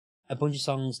a bunch of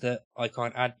songs that I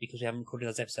can't add because we haven't recorded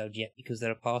those episodes yet, because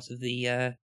they're a part of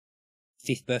the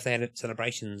 5th birthday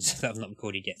celebrations that I've not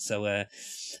recorded yet. So I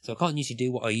can't usually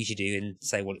do what I usually do and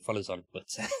say what it follows on.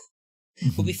 But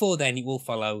but before then, it will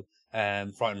follow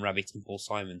Frightened Rabbit and Paul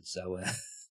Simon. So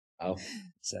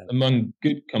among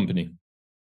good company.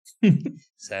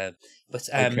 So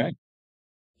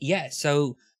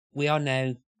we are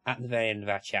now at the very end of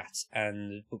our chat,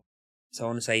 and so I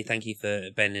want to say thank you for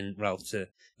Ben and Ralph for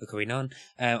coming on.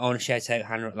 I want to shout out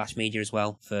Hannah at Lash Media as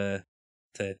well for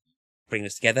bringing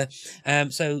us together.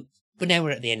 But now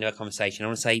we're at the end of our conversation. I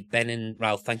want to say, Ben and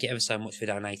Ralph, thank you ever so much for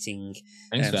donating.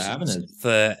 Thanks for having us.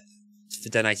 For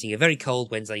donating a very cold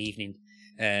Wednesday evening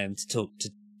to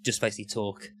just basically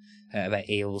talk about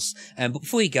eels. But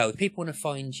before you go, if people want to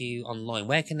find you online,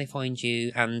 where can they find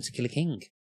you and Killer King?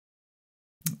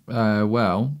 We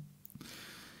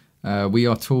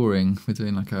are touring. We're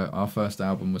doing like our first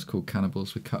album was called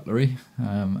Cannibals with Cutlery,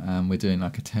 and we're doing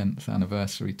like a 10th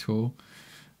anniversary tour.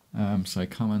 So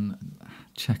come and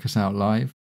check us out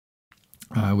live.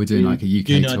 We're doing like a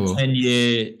UK tour.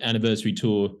 10-year anniversary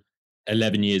tour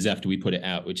 11 years after we put it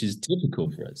out, which is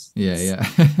typical for us. Yeah.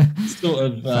 Sort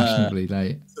of fashionably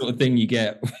late. Sort of thing you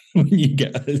get when you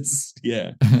get us.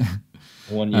 Yeah.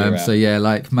 1 year out. So yeah,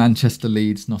 like Manchester,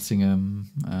 Leeds,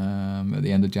 Nottingham at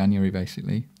the end of January,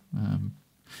 basically.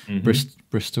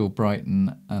 Bristol,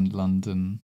 Brighton, and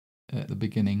London at the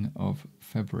beginning of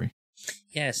February.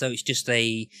 Yeah, so it's just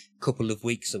a couple of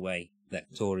weeks away,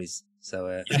 that tour is.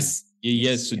 So yes.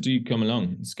 So do come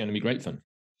along. It's going to be great fun.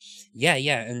 Yeah,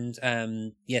 and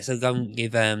so go and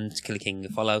give Killer King a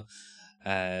follow,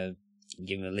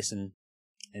 give him a listen,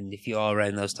 and if you are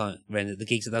around the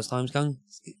gigs at those times, go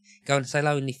and say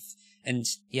hello. And if And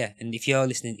yeah, and if you're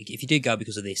listening, if you do go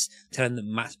because of this, tell them that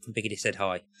Matt from Piccadilly said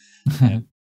hi.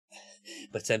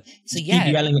 So yeah,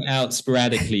 keep yelling it out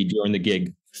sporadically during the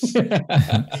gig.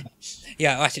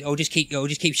 Yeah, actually, I'll just keep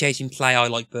shouting, "Play, I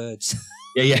like birds."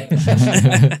 Yeah.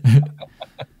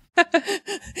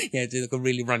 Yeah, do like a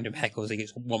really random heckle. So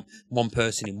it's one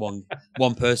person in one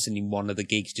of the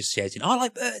gigs just shouting, "I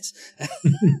like birds."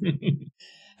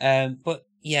 But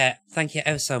yeah, thank you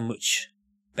ever so much,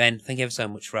 Ben. Thank you ever so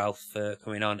much, Ralph, for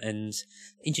coming on and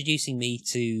introducing me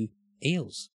to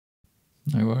eels.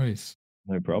 No worries.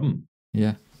 No problem.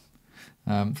 Yeah.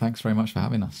 Thanks very much for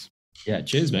having us. Yeah,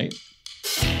 cheers, mate.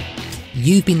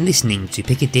 You've been listening to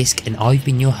Pick a Disc, and I've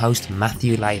been your host,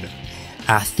 Matthew Latham.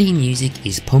 Our theme music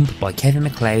is Pump by Kevin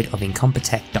MacLeod of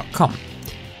Incompetech.com.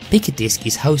 Pick a Disc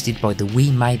is hosted by the We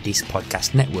Made This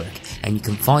podcast network, and you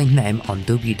can find them on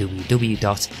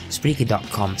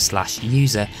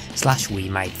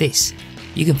www.spreaker.com/user/WeMadeThis.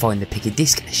 You can find the Pick a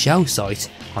Disc show site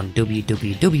on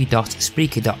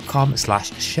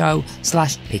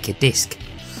www.spreaker.com/show/pickadisc.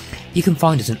 You can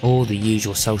find us on all the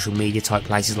usual social media type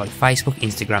places like Facebook,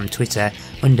 Instagram, Twitter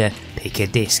under Pick a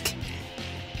Disc.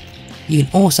 You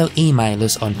can also email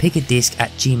us on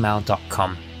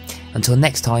pickadisc@gmail.com. Until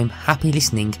next time, happy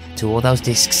listening to all those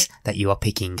discs that you are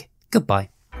picking. Goodbye.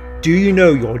 Do you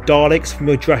know your Daleks from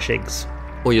your Drashings?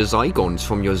 Or your Zygons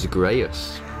from your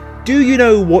Zagreus? Do you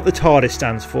know what the TARDIS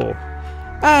stands for?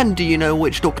 And do you know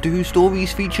which Doctor Who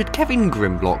stories featured Kevin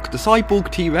Grimlock, the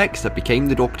cyborg T-Rex that became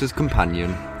the Doctor's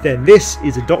companion? Then this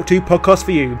is a Doctor Who podcast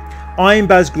for you. I'm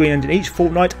Baz Green, and in each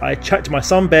fortnight I chat to my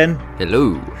son Ben,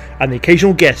 Hello, and the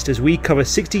occasional guest as we cover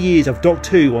 60 years of Doctor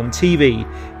Who on TV,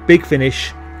 Big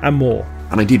Finish and more.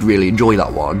 and I did really enjoy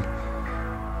that one.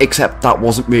 Except that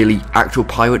wasn't really actual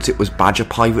pirates, it was Badger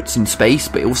pirates in space,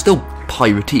 but it was still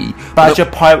piratey. Badger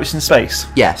Pirates in Space.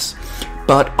 Yes,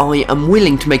 but I am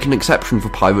willing to make an exception for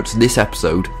pirates this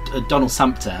episode. Donald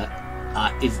Sumpter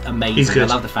is amazing. He's good. I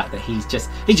love the fact that he just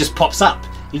pops up.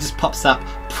 He just pops up.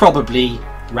 Probably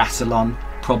Rassilon.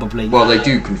 Probably. Well, they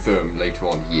do confirm later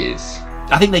on he is.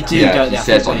 I think they do. Yeah, don't he they?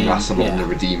 says I on think Rassilon the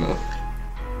Redeemer.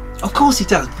 Of course he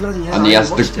does. Bloody hell! And he I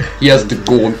has watched it. the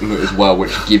gauntlet as well,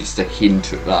 which gives the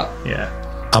hint of that. Yeah.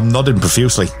 I'm nodding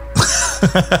profusely.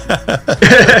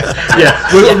 Yeah.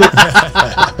 We're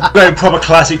very proper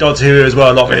classic Doctor Who as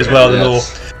well, a lot of it as well.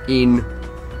 Yes. In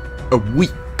a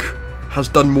week has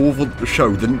done more for the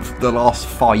show than the last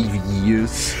 5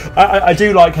 years. I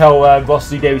do like how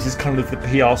Ross Lee Davies is kind of the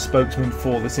PR spokesman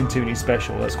for the Centurion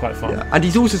special. That's quite fun. Yeah. And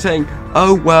he's also saying,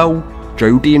 oh well,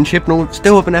 Jodie and Chibnall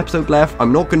still have an episode left.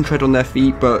 I'm not going to tread on their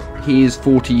feet, but he is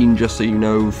 14, just so you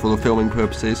know, for the filming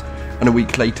purposes. And a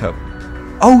week later,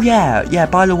 oh yeah,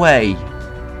 by the way,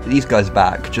 these guys are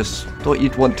back. Just thought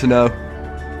you'd want to know.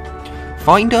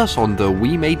 Find us on the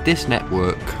We Made This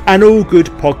network. And all good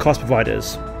podcast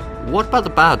providers. What about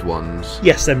the bad ones?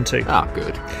 Yes, them too. Ah,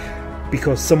 good.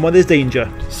 Because somewhere there's danger.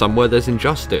 Somewhere there's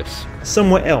injustice.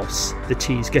 Somewhere else, the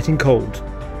tea's getting cold.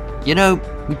 You know,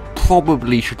 we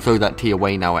probably should throw that tea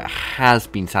away now. It has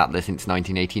been sat there since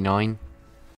 1989.